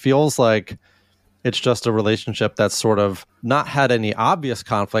it feels like it's just a relationship that's sort of not had any obvious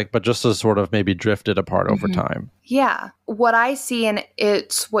conflict, but just has sort of maybe drifted apart over time. Yeah. What I see, and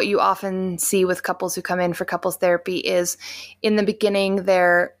it's what you often see with couples who come in for couples therapy, is in the beginning,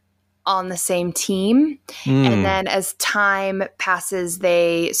 they're on the same team. And then as time passes,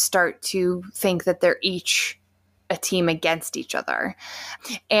 they start to think that they're each a team against each other.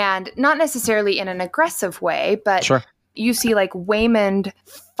 And not necessarily in an aggressive way, but you see like Waymond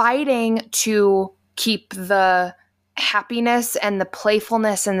fighting to keep the happiness and the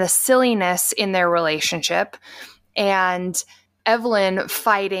playfulness and the silliness in their relationship, and Evelyn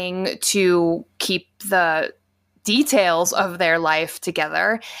fighting to keep the details of their life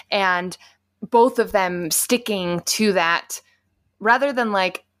together, and both of them sticking to that rather than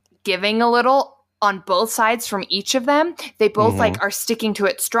like giving a little on both sides from each of them. They both like are sticking to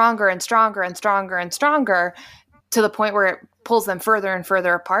it stronger and stronger and stronger and stronger, to the point where it pulls them further and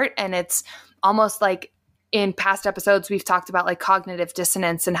further apart. And it's almost like in past episodes, we've talked about like cognitive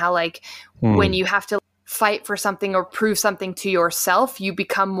dissonance and how like when you have to fight for something or prove something to yourself, you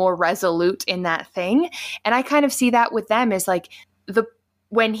become more resolute in that thing. And I kind of see that with them is like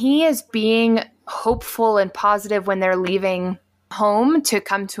when he is being hopeful and positive when they're leaving home to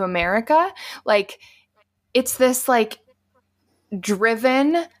come to America, like it's this like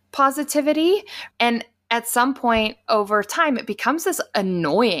driven positivity. And at some point over time, it becomes this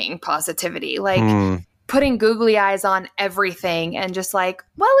annoying positivity, like putting googly eyes on everything and just like,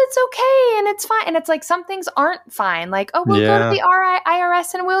 well, it's okay and it's fine. And it's like some things aren't fine. Like, oh, we'll go to the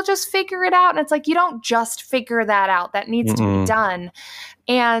IRS and we'll just figure it out. And it's like, you don't just figure that out. That needs to be done.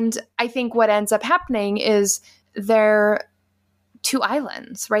 And I think what ends up happening is they're two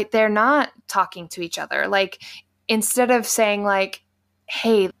islands, right? They're not talking to each other. Like, instead of saying like,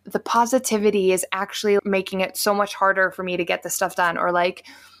 hey, the positivity is actually making it so much harder for me to get this stuff done. Or like,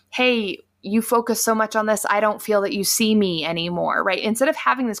 hey, you focus so much on this, I don't feel that you see me anymore, right? Instead of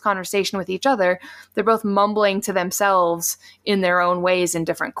having this conversation with each other, they're both mumbling to themselves in their own ways in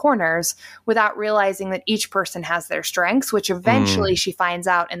different corners without realizing that each person has their strengths, which eventually she finds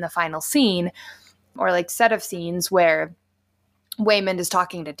out in the final scene or like set of scenes where Waymond is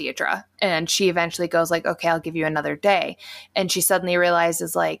talking to Deirdre and she eventually goes like, okay, I'll give you another day. And she suddenly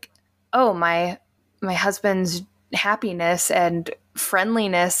realizes like, oh, my husband's happiness and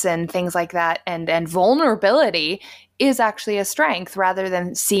friendliness and things like that and vulnerability is actually a strength rather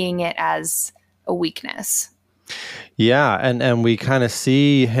than seeing it as a weakness. Yeah, and we kind of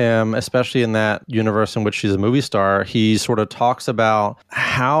see him, especially in that universe in which she's a movie star, he sort of talks about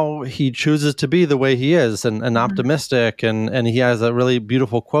how he chooses to be the way he is and optimistic. And he has a really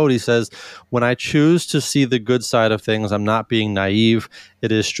beautiful quote. He says, when I choose to see the good side of things, I'm not being naive.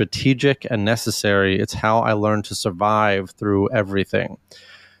 It is strategic and necessary. It's how I learn to survive through everything.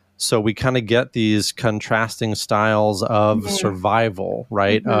 So we kind of get these contrasting styles of survival,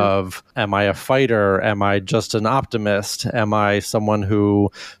 right? Of, am I a fighter? Am I just an optimist? Am I someone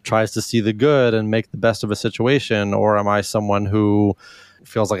who tries to see the good and make the best of a situation? Or am I someone who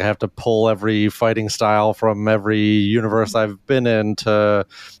feels like I have to pull every fighting style from every universe I've been in to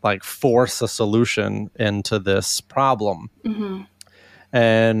like force a solution into this problem?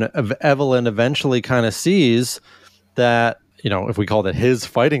 And Evelyn eventually kind of sees that, you know, if we called it his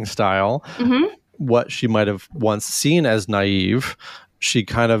fighting style, what she might have once seen as naive, she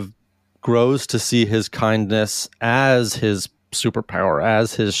kind of grows to see his kindness as his superpower,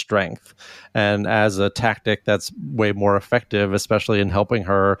 as his strength, and as a tactic that's way more effective, especially in helping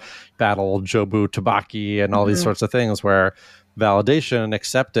her battle Jobu Tupaki and all these sorts of things where validation and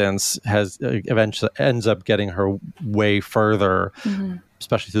acceptance has eventually ends up getting her way further,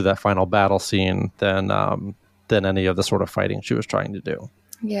 especially through that final battle scene than any of the sort of fighting she was trying to do.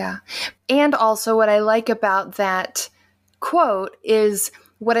 Yeah. And also what I like about that quote is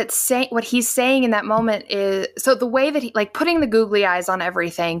what he's saying in that moment is, so the way that he, like putting the googly eyes on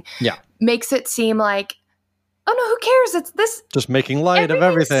everything makes it seem like, oh no, who cares? It's this. Just making light of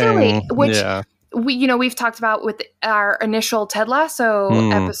everything. Silly, which we've talked about with our initial Ted Lasso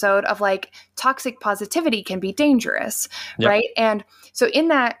episode of like toxic positivity can be dangerous, right? And so in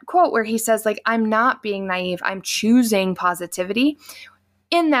that quote where he says like, I'm not being naive, I'm choosing positivity.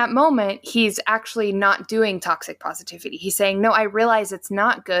 In that moment, he's actually not doing toxic positivity. He's saying, no, I realize it's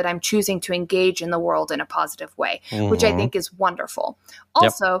not good. I'm choosing to engage in the world in a positive way, which I think is wonderful.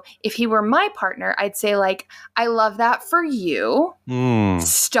 Also, if he were my partner, I'd say like, I love that for you.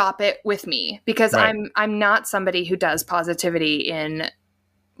 Stop it with me, because I'm not somebody who does positivity in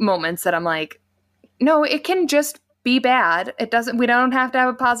moments that I'm like, no, it can just be bad. We don't have to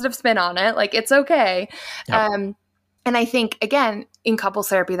have a positive spin on it. Like, it's okay. And I think, again, in couples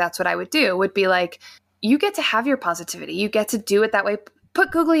therapy, that's what I would do, would be like, you get to have your positivity. You get to do it that way.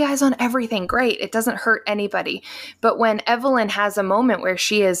 Put googly eyes on everything. Great. It doesn't hurt anybody. But when Evelyn has a moment where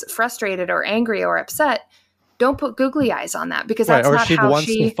she is frustrated or angry or upset, don't put googly eyes on that, because that's not how she... Or if she wants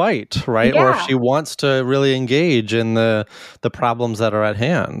to fight, right? Yeah. Or if she wants to really engage in the problems that are at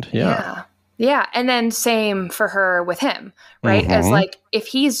hand. Yeah. And then same for her with him, right? As like, if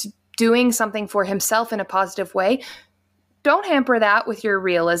he's doing something for himself in a positive way, don't hamper that with your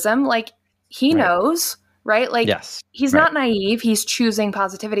realism. Like, he knows, right? Like, he's not naive. He's choosing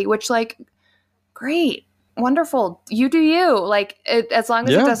positivity, which, like, great, wonderful. You do you. Like, as long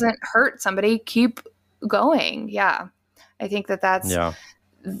as it doesn't hurt somebody, keep going. Yeah. I think that's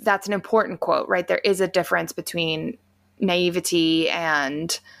an important quote, right? There is a difference between naivety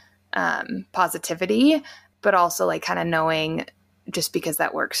and positivity, but also like kind of knowing just because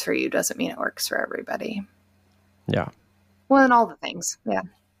that works for you doesn't mean it works for everybody. Yeah. Well, and all the things. Yeah.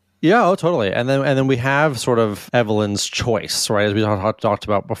 Yeah, oh, totally. And then we have sort of Evelyn's choice, right? As we talked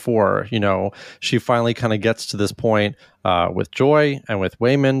about before, she finally kind of gets to this point with Joy and with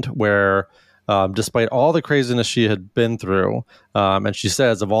Waymond where despite all the craziness she had been through, and she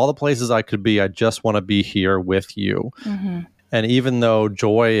says, of all the places I could be, I just want to be here with you. And even though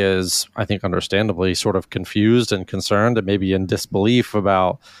Joy is, I think understandably, sort of confused and concerned and maybe in disbelief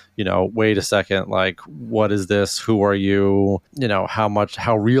about, wait a second, like, what is this? Who are you?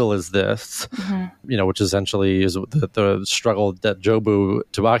 How real is this? Which essentially is the struggle that Jobu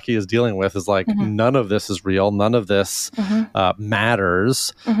Tupaki is dealing with, is like, none of this is real. None of this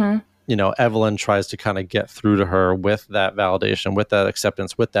matters. Evelyn tries to kind of get through to her with that validation, with that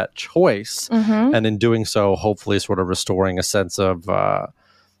acceptance, with that choice. And in doing so, hopefully sort of restoring a sense of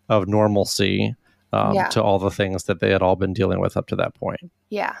normalcy to all the things that they had all been dealing with up to that point.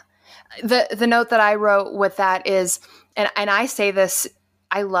 Yeah. The note that I wrote with that is, and I say this,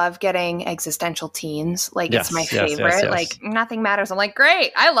 I love getting existential teens. Like, it's my favorite. Yes. Like, nothing matters. I'm like,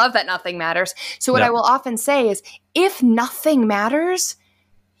 great. I love that nothing matters. So what I will often say is, if nothing matters,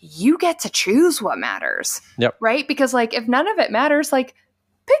 you get to choose what matters. Right? Because like, if none of it matters, like,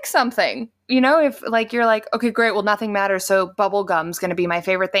 pick something. If like, you're like, okay, great. Well, nothing matters. So bubblegum's going to be my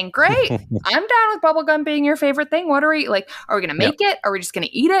favorite thing. Great. I'm down with bubblegum being your favorite thing. What are we like? Are we going to make it? Are we just going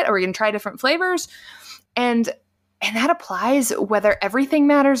to eat it? Are we going to try different flavors? And that applies whether everything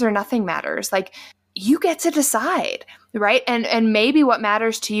matters or nothing matters. Like, you get to decide, right? And maybe what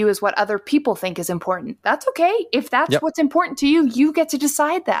matters to you is what other people think is important. That's okay. If that's what's important to you, you get to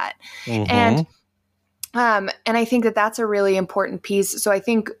decide that. And I think that that's a really important piece. So I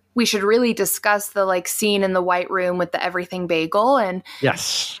think we should really discuss the like scene in the White Room with the everything bagel. And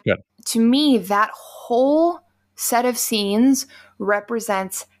yes, good. To me, that whole set of scenes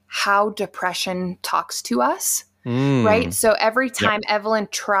represents how depression talks to us. Right? So every time Evelyn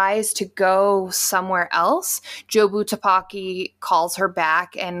tries to go somewhere else, Jobu Tupaki calls her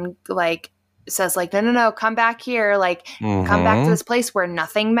back and like says like, no, come back here. Like, come back to this place where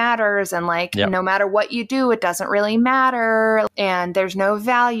nothing matters. And like, no matter what you do, it doesn't really matter. And there's no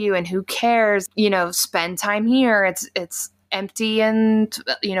value, and who cares, spend time here. It's empty and,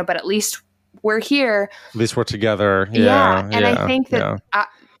 but at least we're here. At least we're together. And I think that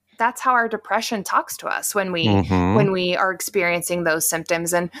that's how our depression talks to us when we are experiencing those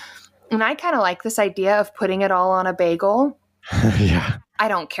symptoms. And I kind of like this idea of putting it all on a bagel. I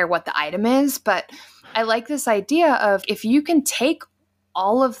don't care what the item is, but I like this idea of, if you can take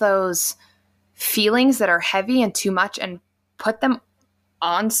all of those feelings that are heavy and too much and put them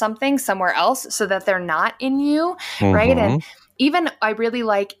on something somewhere else so that they're not in you, right? And even I really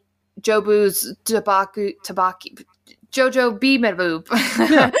like Jobu's Tabaki Jojo Bimaboob.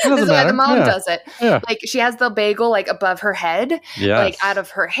 This is the way the mom does it. Like, she has the bagel like above her head, like out of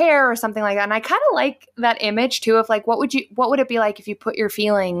her hair or something like that. And I kind of like that image too of like, what would it be like if you put your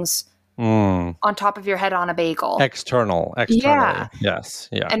feelings on top of your head on a bagel? External. Yes.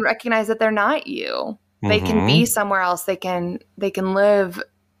 Yeah. And recognize that they're not you. They can be somewhere else. They can live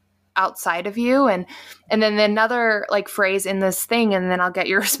outside of you. And then another like phrase in this thing, and then I'll get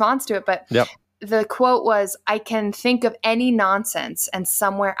your response to it. But the quote was, I can think of any nonsense and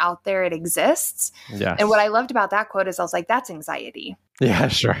somewhere out there it exists. Yes. And what I loved about that quote is I was like, that's anxiety. Yeah,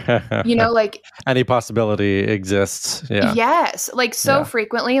 sure. Like any possibility exists. Yeah. Yes. Like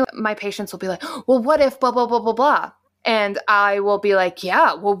frequently my patients will be like, well, what if blah, blah, blah, blah, blah. And I will be like,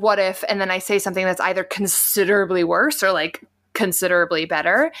 yeah, well, what if? And then I say something that's either considerably worse or like considerably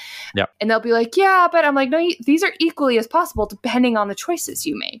better. Yep. And they'll be like, yeah, but I'm like, no, these are equally as possible depending on the choices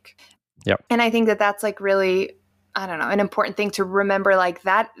you make. Yep. And I think that that's like really, I don't know, an important thing to remember, like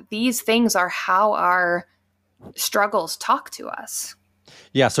that these things are how our struggles talk to us.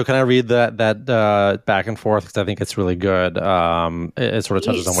 Yeah. So can I read that back and forth? Because I think it's really good. It sort of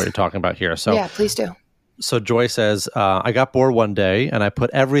touches on what you're talking about here. So yeah, please do. So Joy says, I got bored one day and I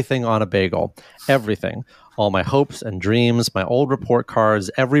put everything on a bagel. Everything. All my hopes and dreams, my old report cards,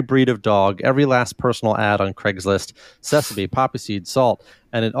 every breed of dog, every last personal ad on Craigslist, sesame, poppy seed, salt,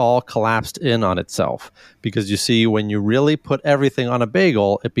 and it all collapsed in on itself. Because you see, when you really put everything on a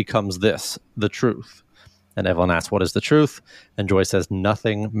bagel, it becomes this, the truth. And Evelyn asks, what is the truth? And Joy says,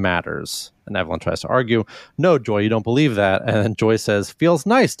 nothing matters. And Evelyn tries to argue, no, Joy, you don't believe that. And Joy says, feels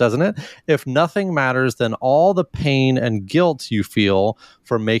nice, doesn't it? If nothing matters, then all the pain and guilt you feel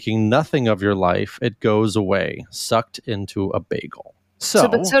for making nothing of your life, it goes away, sucked into a bagel.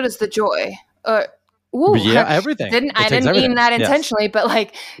 But so does the joy. Everything. I didn't mean that intentionally, but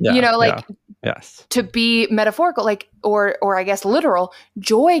like, yes. To be metaphorical, like, or I guess literal,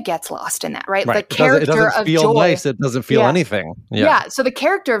 joy gets lost in that, right? The character it doesn't feel of joy, nice. It doesn't feel anything. Yeah. So the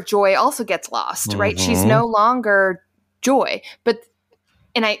character of Joy also gets lost, right? She's no longer Joy.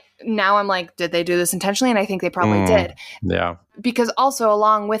 Now I'm like, did they do this intentionally? And I think they probably did. Yeah. Because also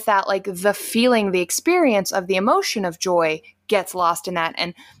along with that, like the feeling, the experience of the emotion of joy gets lost in that.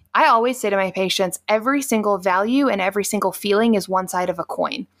 And I always say to my patients, every single value and every single feeling is one side of a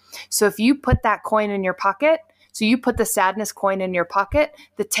coin. So if you put that coin in your pocket, so you put the sadness coin in your pocket,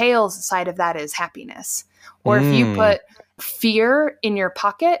 the tails side of that is happiness. Or if you put fear in your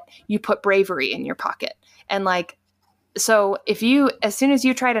pocket, you put bravery in your pocket. And like, so as soon as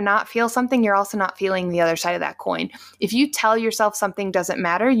you try to not feel something, you're also not feeling the other side of that coin. If you tell yourself something doesn't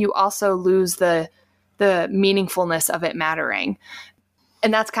matter, you also lose the meaningfulness of it mattering.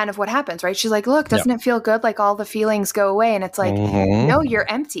 And that's kind of what happens, right? She's like, look, doesn't it feel good? Like all the feelings go away. And it's like, no, you're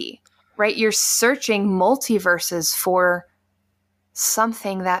empty, right? You're searching multiverses for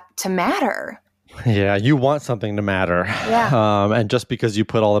something to matter. Yeah, you want something to matter. Yeah. And just because you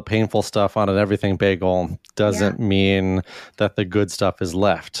put all the painful stuff on an everything bagel doesn't mean that the good stuff is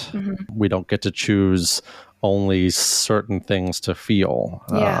left. We don't get to choose only certain things to feel.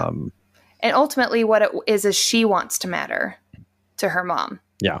 Yeah. And ultimately what it is she wants to matter to her mom.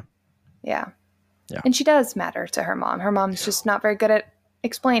 Yeah. And she does matter to her mom. Her mom's just not very good at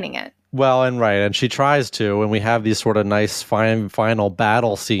explaining it. Well, and she tries to, and we have these sort of nice final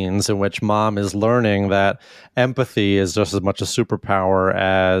battle scenes in which mom is learning that empathy is just as much a superpower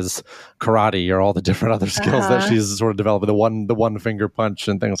as karate or all the different other skills that she's sort of developing, the one finger punch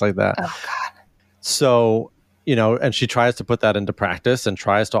and things like that. Oh God. So, and she tries to put that into practice and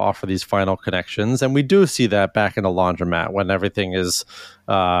tries to offer these final connections. And we do see that back in the laundromat when everything is,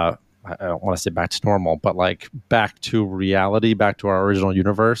 I don't want to say back to normal, but like back to reality, back to our original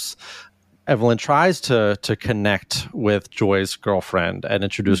universe. Evelyn tries to connect with Joy's girlfriend and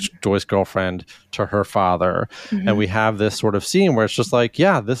introduce Joy's girlfriend to her father. And we have this sort of scene where it's just like,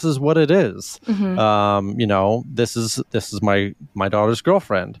 yeah, this is what it is. This is my daughter's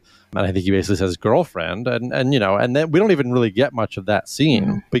girlfriend. And I think he basically says girlfriend. And then we don't even really get much of that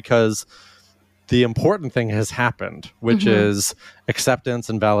scene because the important thing has happened, which is acceptance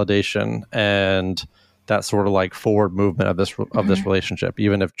and validation and that sort of like forward movement of this relationship,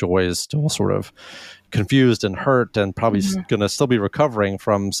 even if Joy is still sort of confused and hurt and probably going to still be recovering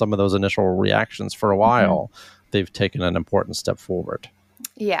from some of those initial reactions for a while. They've taken an important step forward.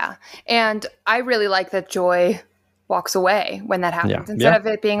 Yeah. And I really like that Joy walks away when that happens. Instead of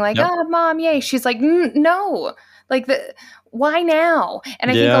it being like, oh, mom, yay. She's like, no, like why now?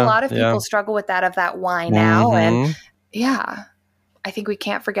 And I think a lot of people struggle with that why now. And I think we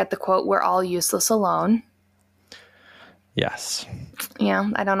can't forget the quote, we're all useless alone. Yes.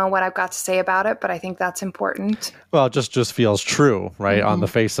 Yeah. I don't know what I've got to say about it, but I think that's important. Well, it just feels true, right? On the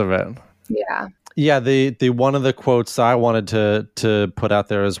face of it. Yeah. Yeah. The one of the quotes I wanted to put out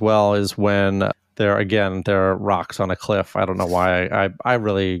there as well is when there are rocks on a cliff. I don't know why I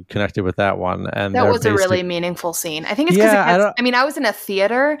really connected with that one. And that was a really meaningful scene. I think it's because I was in a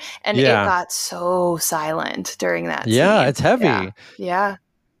theater and it got so silent during that scene. It's heavy. Yeah.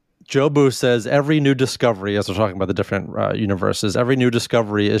 Jobu says every new discovery, as we're talking about the different universes, every new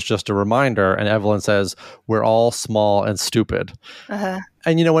discovery is just a reminder. And Evelyn says, we're all small and stupid. Uh-huh.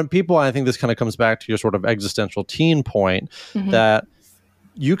 And, when people, I think this kind of comes back to your sort of existential teen point, that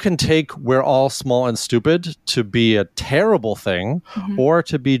you can take we're all small and stupid to be a terrible thing or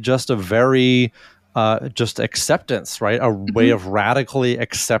to be just a very just acceptance, right? A way of radically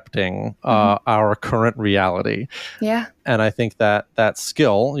accepting our current reality. Yeah. And I think that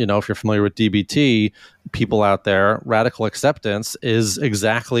skill, if you're familiar with DBT, people out there, radical acceptance is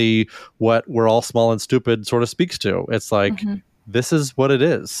exactly what we're all small and stupid sort of speaks to. It's like, this is what it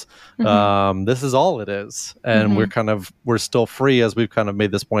is. This is all it is. And we're still free, as we've kind of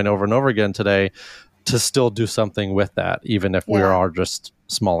made this point over and over again today, to still do something with that, even if we are just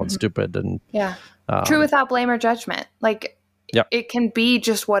small and stupid. And true without blame or judgment. Like it can be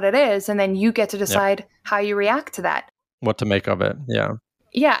just what it is. And then you get to decide how you react to that. What to make of it. Yeah.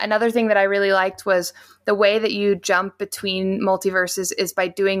 Yeah. Another thing that I really liked was the way that you jump between multiverses is by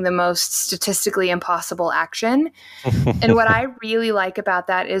doing the most statistically impossible action. And what I really like about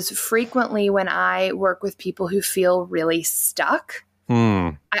that is frequently when I work with people who feel really stuck,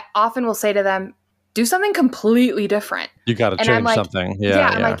 I often will say to them, do something completely different. You got to change something.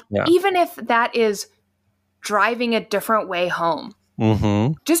 Yeah. Even if that is driving a different way home,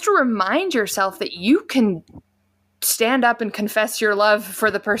 just to remind yourself that you can stand up and confess your love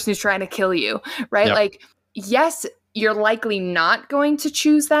for the person who's trying to kill you, right? Yep. Like, yes, you're likely not going to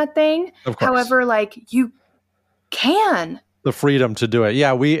choose that thing. Of course. However, like, you can. The freedom to do it.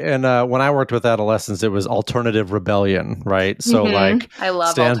 Yeah, when I worked with adolescents, it was alternative rebellion, right? So I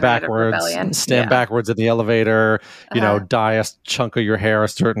love stand backwards in the elevator, dye a chunk of your hair a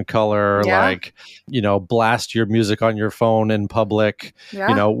certain color, blast your music on your phone in public,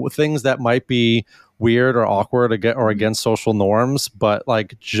 things that might be weird or awkward or against social norms, but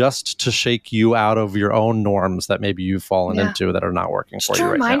like just to shake you out of your own norms that maybe you've fallen into that are not working for you right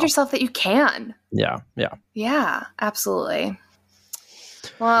now. Remind yourself that you can. Yeah, absolutely.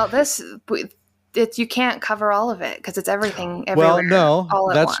 Well, you can't cover all of it because it's everything everywhere. Well,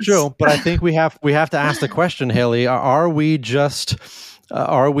 no, that's true. But I think we have to ask the question, Haley, are we in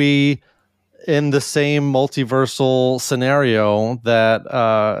the same multiversal scenario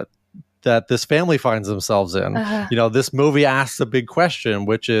that this family finds themselves in? This movie asks a big question,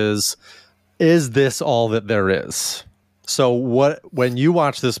 which is this all that there is? So when you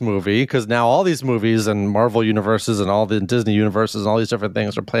watch this movie, because now all these movies and Marvel universes and all the Disney universes and all these different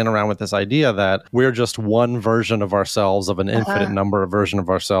things are playing around with this idea that we're just one version of ourselves, of an infinite number of version of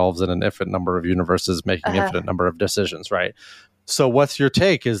ourselves in an infinite number of universes making infinite number of decisions, right? So what's your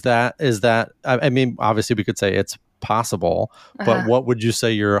take? Is that I mean, obviously we could say it's possible, but what would you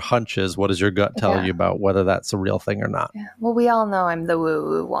say your hunch is? What does your gut tell you about whether that's a real thing or not? Yeah. Well, we all know I'm the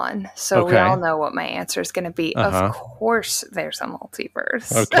woo-woo one, so we all know what my answer is going to be. Of course there's a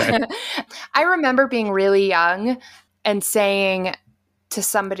multiverse. I remember being really young and saying to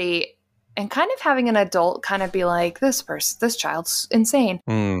somebody and kind of having an adult kind of be like, this child's insane.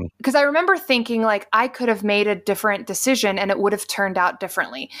 Because I remember thinking like I could have made a different decision and it would have turned out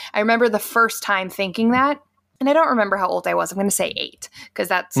differently. I remember the first time thinking that. And I don't remember how old I was. I'm going to say 8 because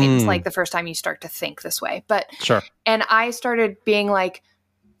that seems like the first time you start to think this way. But and I started being like,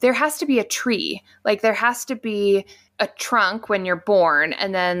 there has to be a tree. Like there has to be a trunk when you're born.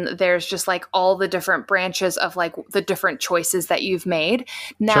 And then there's just like all the different branches of like the different choices that you've made.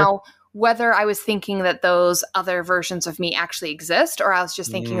 Now, whether I was thinking that those other versions of me actually exist or I was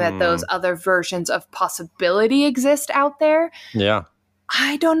just thinking that those other versions of possibility exist out there. Yeah.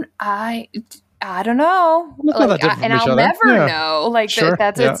 I don't know. Like, and I'll never know. Like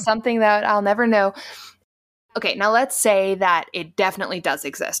it's something that I'll never know. Okay, now let's say that it definitely does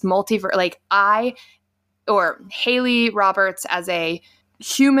exist. Multiverse, like Haley Roberts as a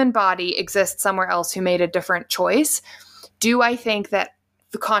human body exists somewhere else who made a different choice. Do I think that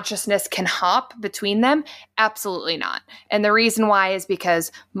the consciousness can hop between them? Absolutely not. And the reason why is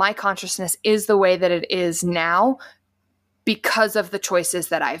because my consciousness is the way that it is now because of the choices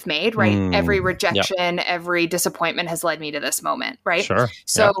that I've made, right? Every rejection, every disappointment has led me to this moment, right?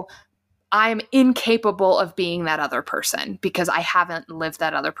 So I'm incapable of being that other person because I haven't lived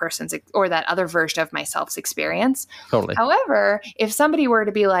that other person's or that other version of myself's experience. Totally. However, if somebody were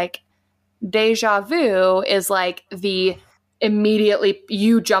to be like, deja vu is like the immediately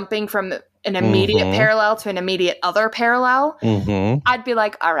you jumping from an immediate parallel to an immediate other parallel, I'd be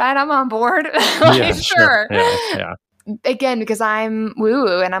like, all right, I'm on board. Sure. Yeah. Again, because I'm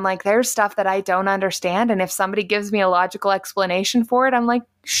woo-woo and I'm like, there's stuff that I don't understand. And if somebody gives me a logical explanation for it, I'm like,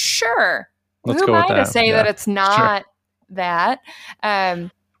 sure. Let's Who go am with I that. to say that it's not that?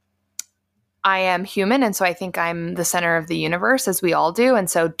 I am human, and so I think I'm the center of the universe, as we all do. And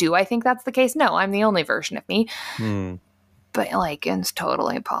so do I think that's the case? No, I'm the only version of me. But like, it's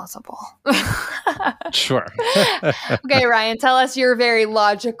totally possible. Sure. Okay, Ryan, tell us your very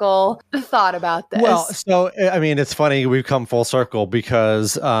logical thought about this. Well, so, I mean, it's funny we've come full circle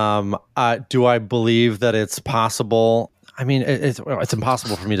because do I believe that it's possible? I mean, it's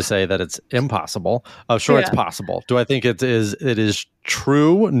impossible for me to say that it's impossible. Sure, it's possible. Do I think it is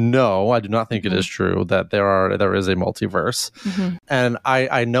true? No, I do not think it is true that there is a multiverse. And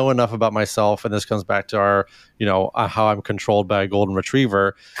I know enough about myself, and this comes back to our, how I'm controlled by a golden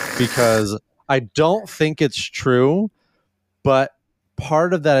retriever, because I don't think it's true, but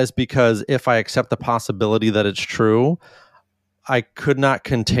part of that is because if I accept the possibility that it's true, I could not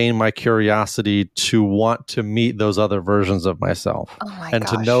contain my curiosity to want to meet those other versions of myself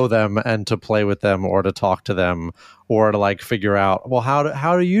to know them and to play with them or to talk to them or to like figure out, well,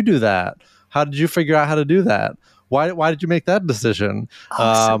 how do you do that? How did you figure out how to do that? Why did you make that decision?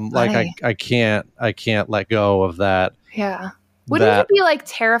 Like I can't let go of that. Yeah. Wouldn't you be like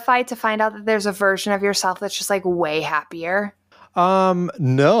terrified to find out that there's a version of yourself that's just like way happier?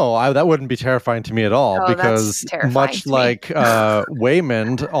 No, that wouldn't be terrifying to me at all, because much like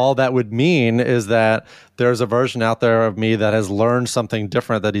Waymond, all that would mean is that there's a version out there of me that has learned something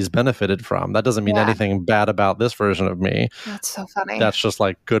different that he's benefited from. That doesn't mean anything bad about this version of me. That's so funny. That's just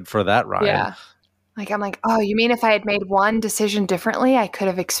like good for that ride. Yeah. Like, I'm like, oh, you mean if I had made one decision differently, I could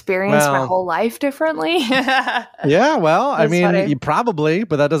have experienced my whole life differently? Yeah, well, I mean, you probably,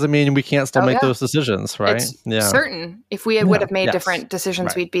 but that doesn't mean we can't still make those decisions, right? It's certain. If we would have made different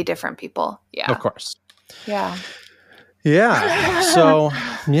decisions, we'd be different people. Yeah. Of course. Yeah. Yeah.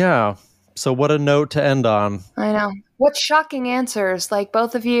 So what a note to end on. I know. What shocking answers! Like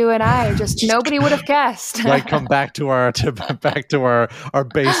both of you and I, just nobody would have guessed. Like come back to our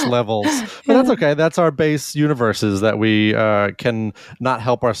base levels, but that's okay. That's our base universes that we can not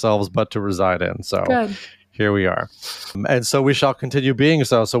help ourselves but to reside in. So good. Here we are, and so we shall continue being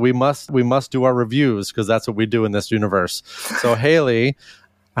so. So we must do our reviews because that's what we do in this universe. So Haley.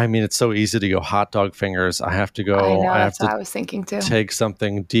 I mean, it's so easy to go hot dog fingers. I have to go. I know, that's what I was thinking too. Take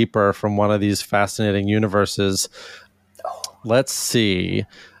something deeper from one of these fascinating universes. Let's see.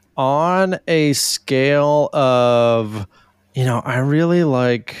 On a scale of, I really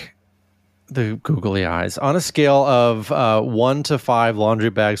like the googly eyes. On a scale of 1 to 5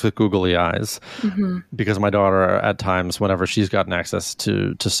 laundry bags with googly eyes, because my daughter, at times, whenever she's gotten access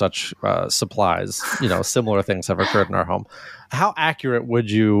to such supplies, similar things have occurred in our home. How accurate would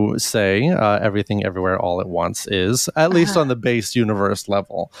you say Everything Everywhere All at Once is, at least on the base universe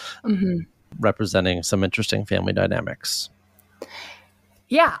level, representing some interesting family dynamics?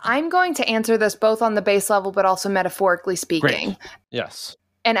 Yeah, I'm going to answer this both on the base level, but also metaphorically speaking. Great. Yes.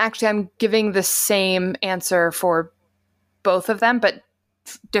 And actually, I'm giving the same answer for both of them, but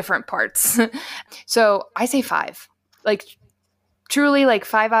different parts. So I say 5. Like, truly, like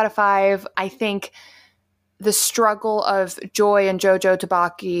 5 out of 5. I think the struggle of Joy and Jojo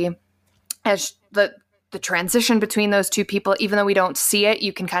Tobaki, as the transition between those two people, even though we don't see it,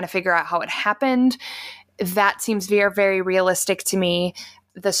 you can kind of figure out how it happened. That seems very, very realistic to me.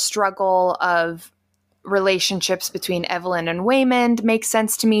 The struggle of relationships between Evelyn and Waymond makes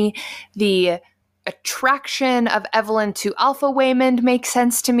sense to me. The attraction of Evelyn to Alpha Waymond makes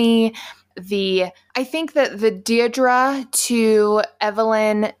sense to me. I think that the Deirdre to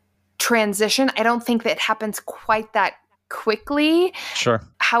Evelyn transition, I don't think that it happens quite that quickly. Sure.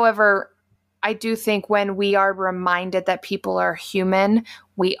 However, I do think when we are reminded that people are human,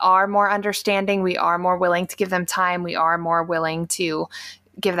 we are more understanding, we are more willing to give them time, we are more willing to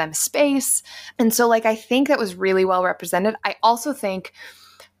give them space. And so, I think that was really well represented. I also think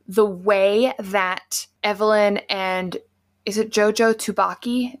the way that Evelyn and, is it Jojo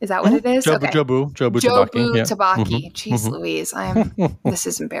Tubaki? Is that what it is? Jobu Tubaki. Tubaki. Jeez Louise. This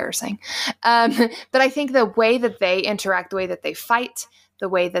is embarrassing. But I think the way that they interact, the way that they fight, the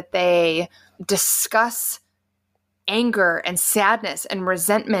way that they discuss anger and sadness and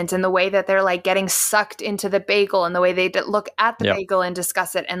resentment, and the way that they're getting sucked into the bagel, and the way they look at the bagel and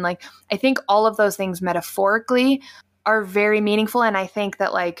discuss it. And I think all of those things metaphorically are very meaningful. And I think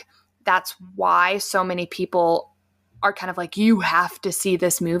that that's why so many people are kind of you have to see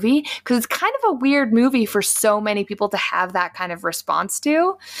this movie, because it's kind of a weird movie for so many people to have that kind of response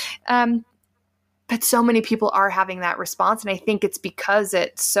to. But so many people are having that response. And I think it's because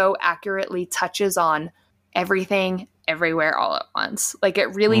it so accurately touches on everything, everywhere, all at once.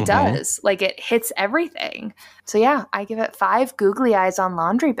 It really does. It hits everything. So yeah, I give it 5 googly eyes on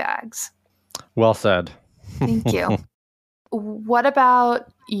laundry bags. Well said. Thank you. what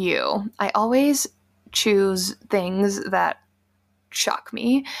about you? I always choose things that shock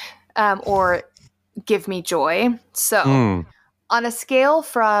me or give me joy. So on a scale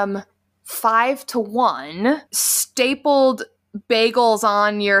from 5 to 1, stapled bagels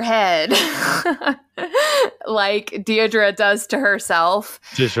on your head like Deirdre does to herself.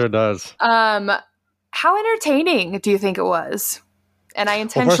 She sure does. How entertaining do you think it was? And I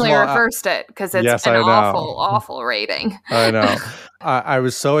intentionally reversed it because it's an awful rating. I know. I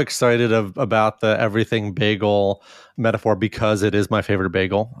was so excited about the everything bagel metaphor because it is my favorite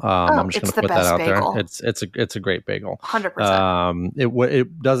bagel. I'm just going to put that out bagel. There. It's a great bagel. 100%.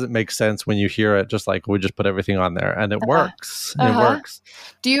 It doesn't make sense when you hear it. Just like we just put everything on there, and it works. It works.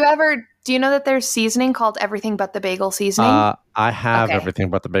 Do you know that there's seasoning called everything but the bagel seasoning? I have everything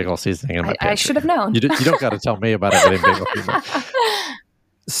but the bagel seasoning in my pantry. I should have known. You don't got to tell me about everything bagel seasoning.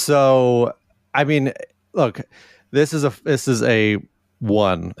 So, I mean, look, this is a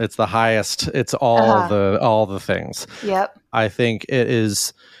 1. It's the highest. It's all the things. Yep. I think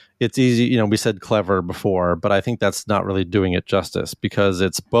it's easy. You know, we said clever before, but I think that's not really doing it justice because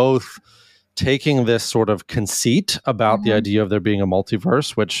it's both taking this sort of conceit about the idea of there being a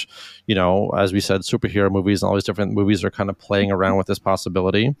multiverse, which, you know, as we said, superhero movies and all these different movies are kind of playing around with this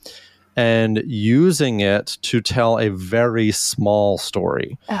possibility, and using it to tell a very small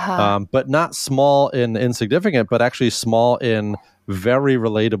story, but not small in insignificant, but actually small in very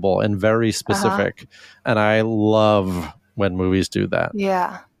relatable and very specific. And I love when movies do that.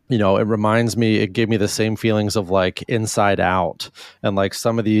 Yeah. You know, it gave me the same feelings of like Inside Out and like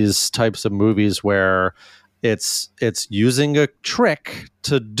some of these types of movies where it's using a trick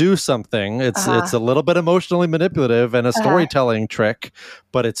to do something. It's a little bit emotionally manipulative and a storytelling trick,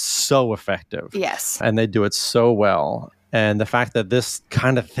 but it's so effective. Yes. And they do it so well. And the fact that this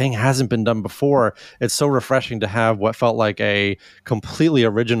kind of thing hasn't been done before, it's so refreshing to have what felt like a completely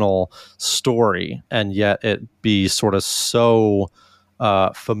original story, and yet it be sort of so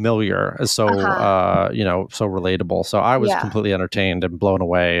familiar, so so relatable. So I was completely entertained and blown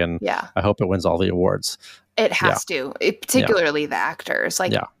away, and I hope it wins all the awards. It has to, particularly the actors.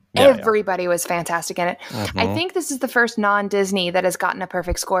 Like everybody was fantastic in it. I think this is the first non-Disney that has gotten a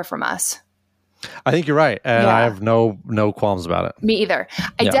perfect score from us. I think you're right, and I have no qualms about it. Me either.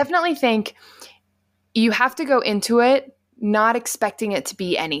 I definitely think you have to go into it not expecting it to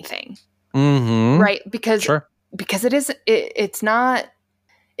be anything, right? Because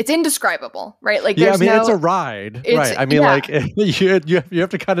it's indescribable, right? Like, it's a ride, right? I mean, like you have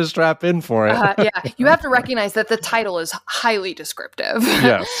to kind of strap in for it. You have to recognize that the title is highly descriptive.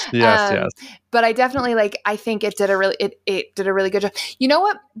 Yes. But I definitely I think it did a really good job. You know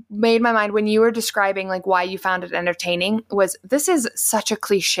what made my mind when you were describing like why you found it entertaining was this is such a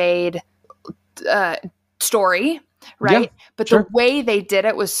cliched story. Right. Yeah, but the way they did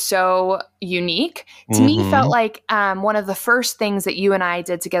it was so unique. To me, felt like one of the first things that you and I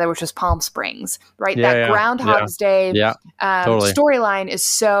did together, which was Palm Springs, right? Groundhog's Day storyline is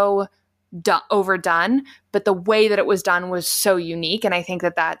so overdone, but the way that it was done was so unique. And I think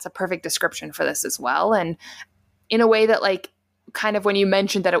that that's a perfect description for this as well. And in a way that kind of when you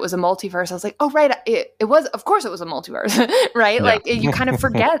mentioned that it was a multiverse, I was like, oh, right. It was, of course it was a multiverse, right? Yeah. Like you kind of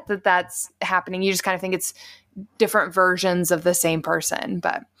forget that that's happening. You just kind of think it's different versions of the same person,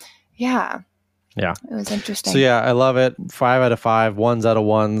 but it was interesting. So I love it. 5 out of 5, 1s out of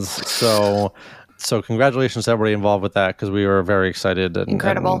 1s. So congratulations to everybody involved with that, because we were very excited.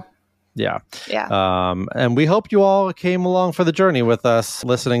 Incredible. And we hope you all came along for the journey with us,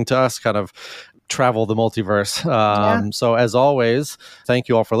 listening to us kind of travel the multiverse. So as always, thank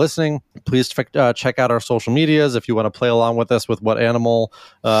you all for listening. Please check out our social medias if you want to play along with us with what animal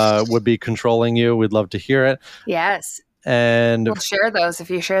would be controlling you. We'd love to hear it. Yes. And we'll share those if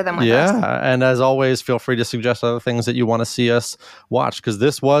you share them with us. And as always, feel free to suggest other things that you want to see us watch, because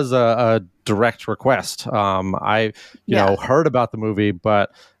this was a direct request. I heard about the movie,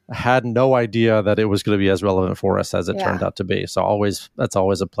 but had no idea that it was going to be as relevant for us as it turned out to be. So that's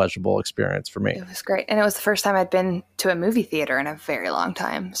always a pleasurable experience for me. It was great. And it was the first time I'd been to a movie theater in a very long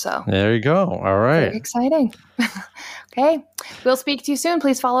time. So there you go. All right. Very exciting. Okay. We'll speak to you soon.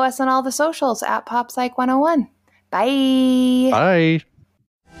 Please follow us on all the socials at PopPsych 101. Bye. Bye.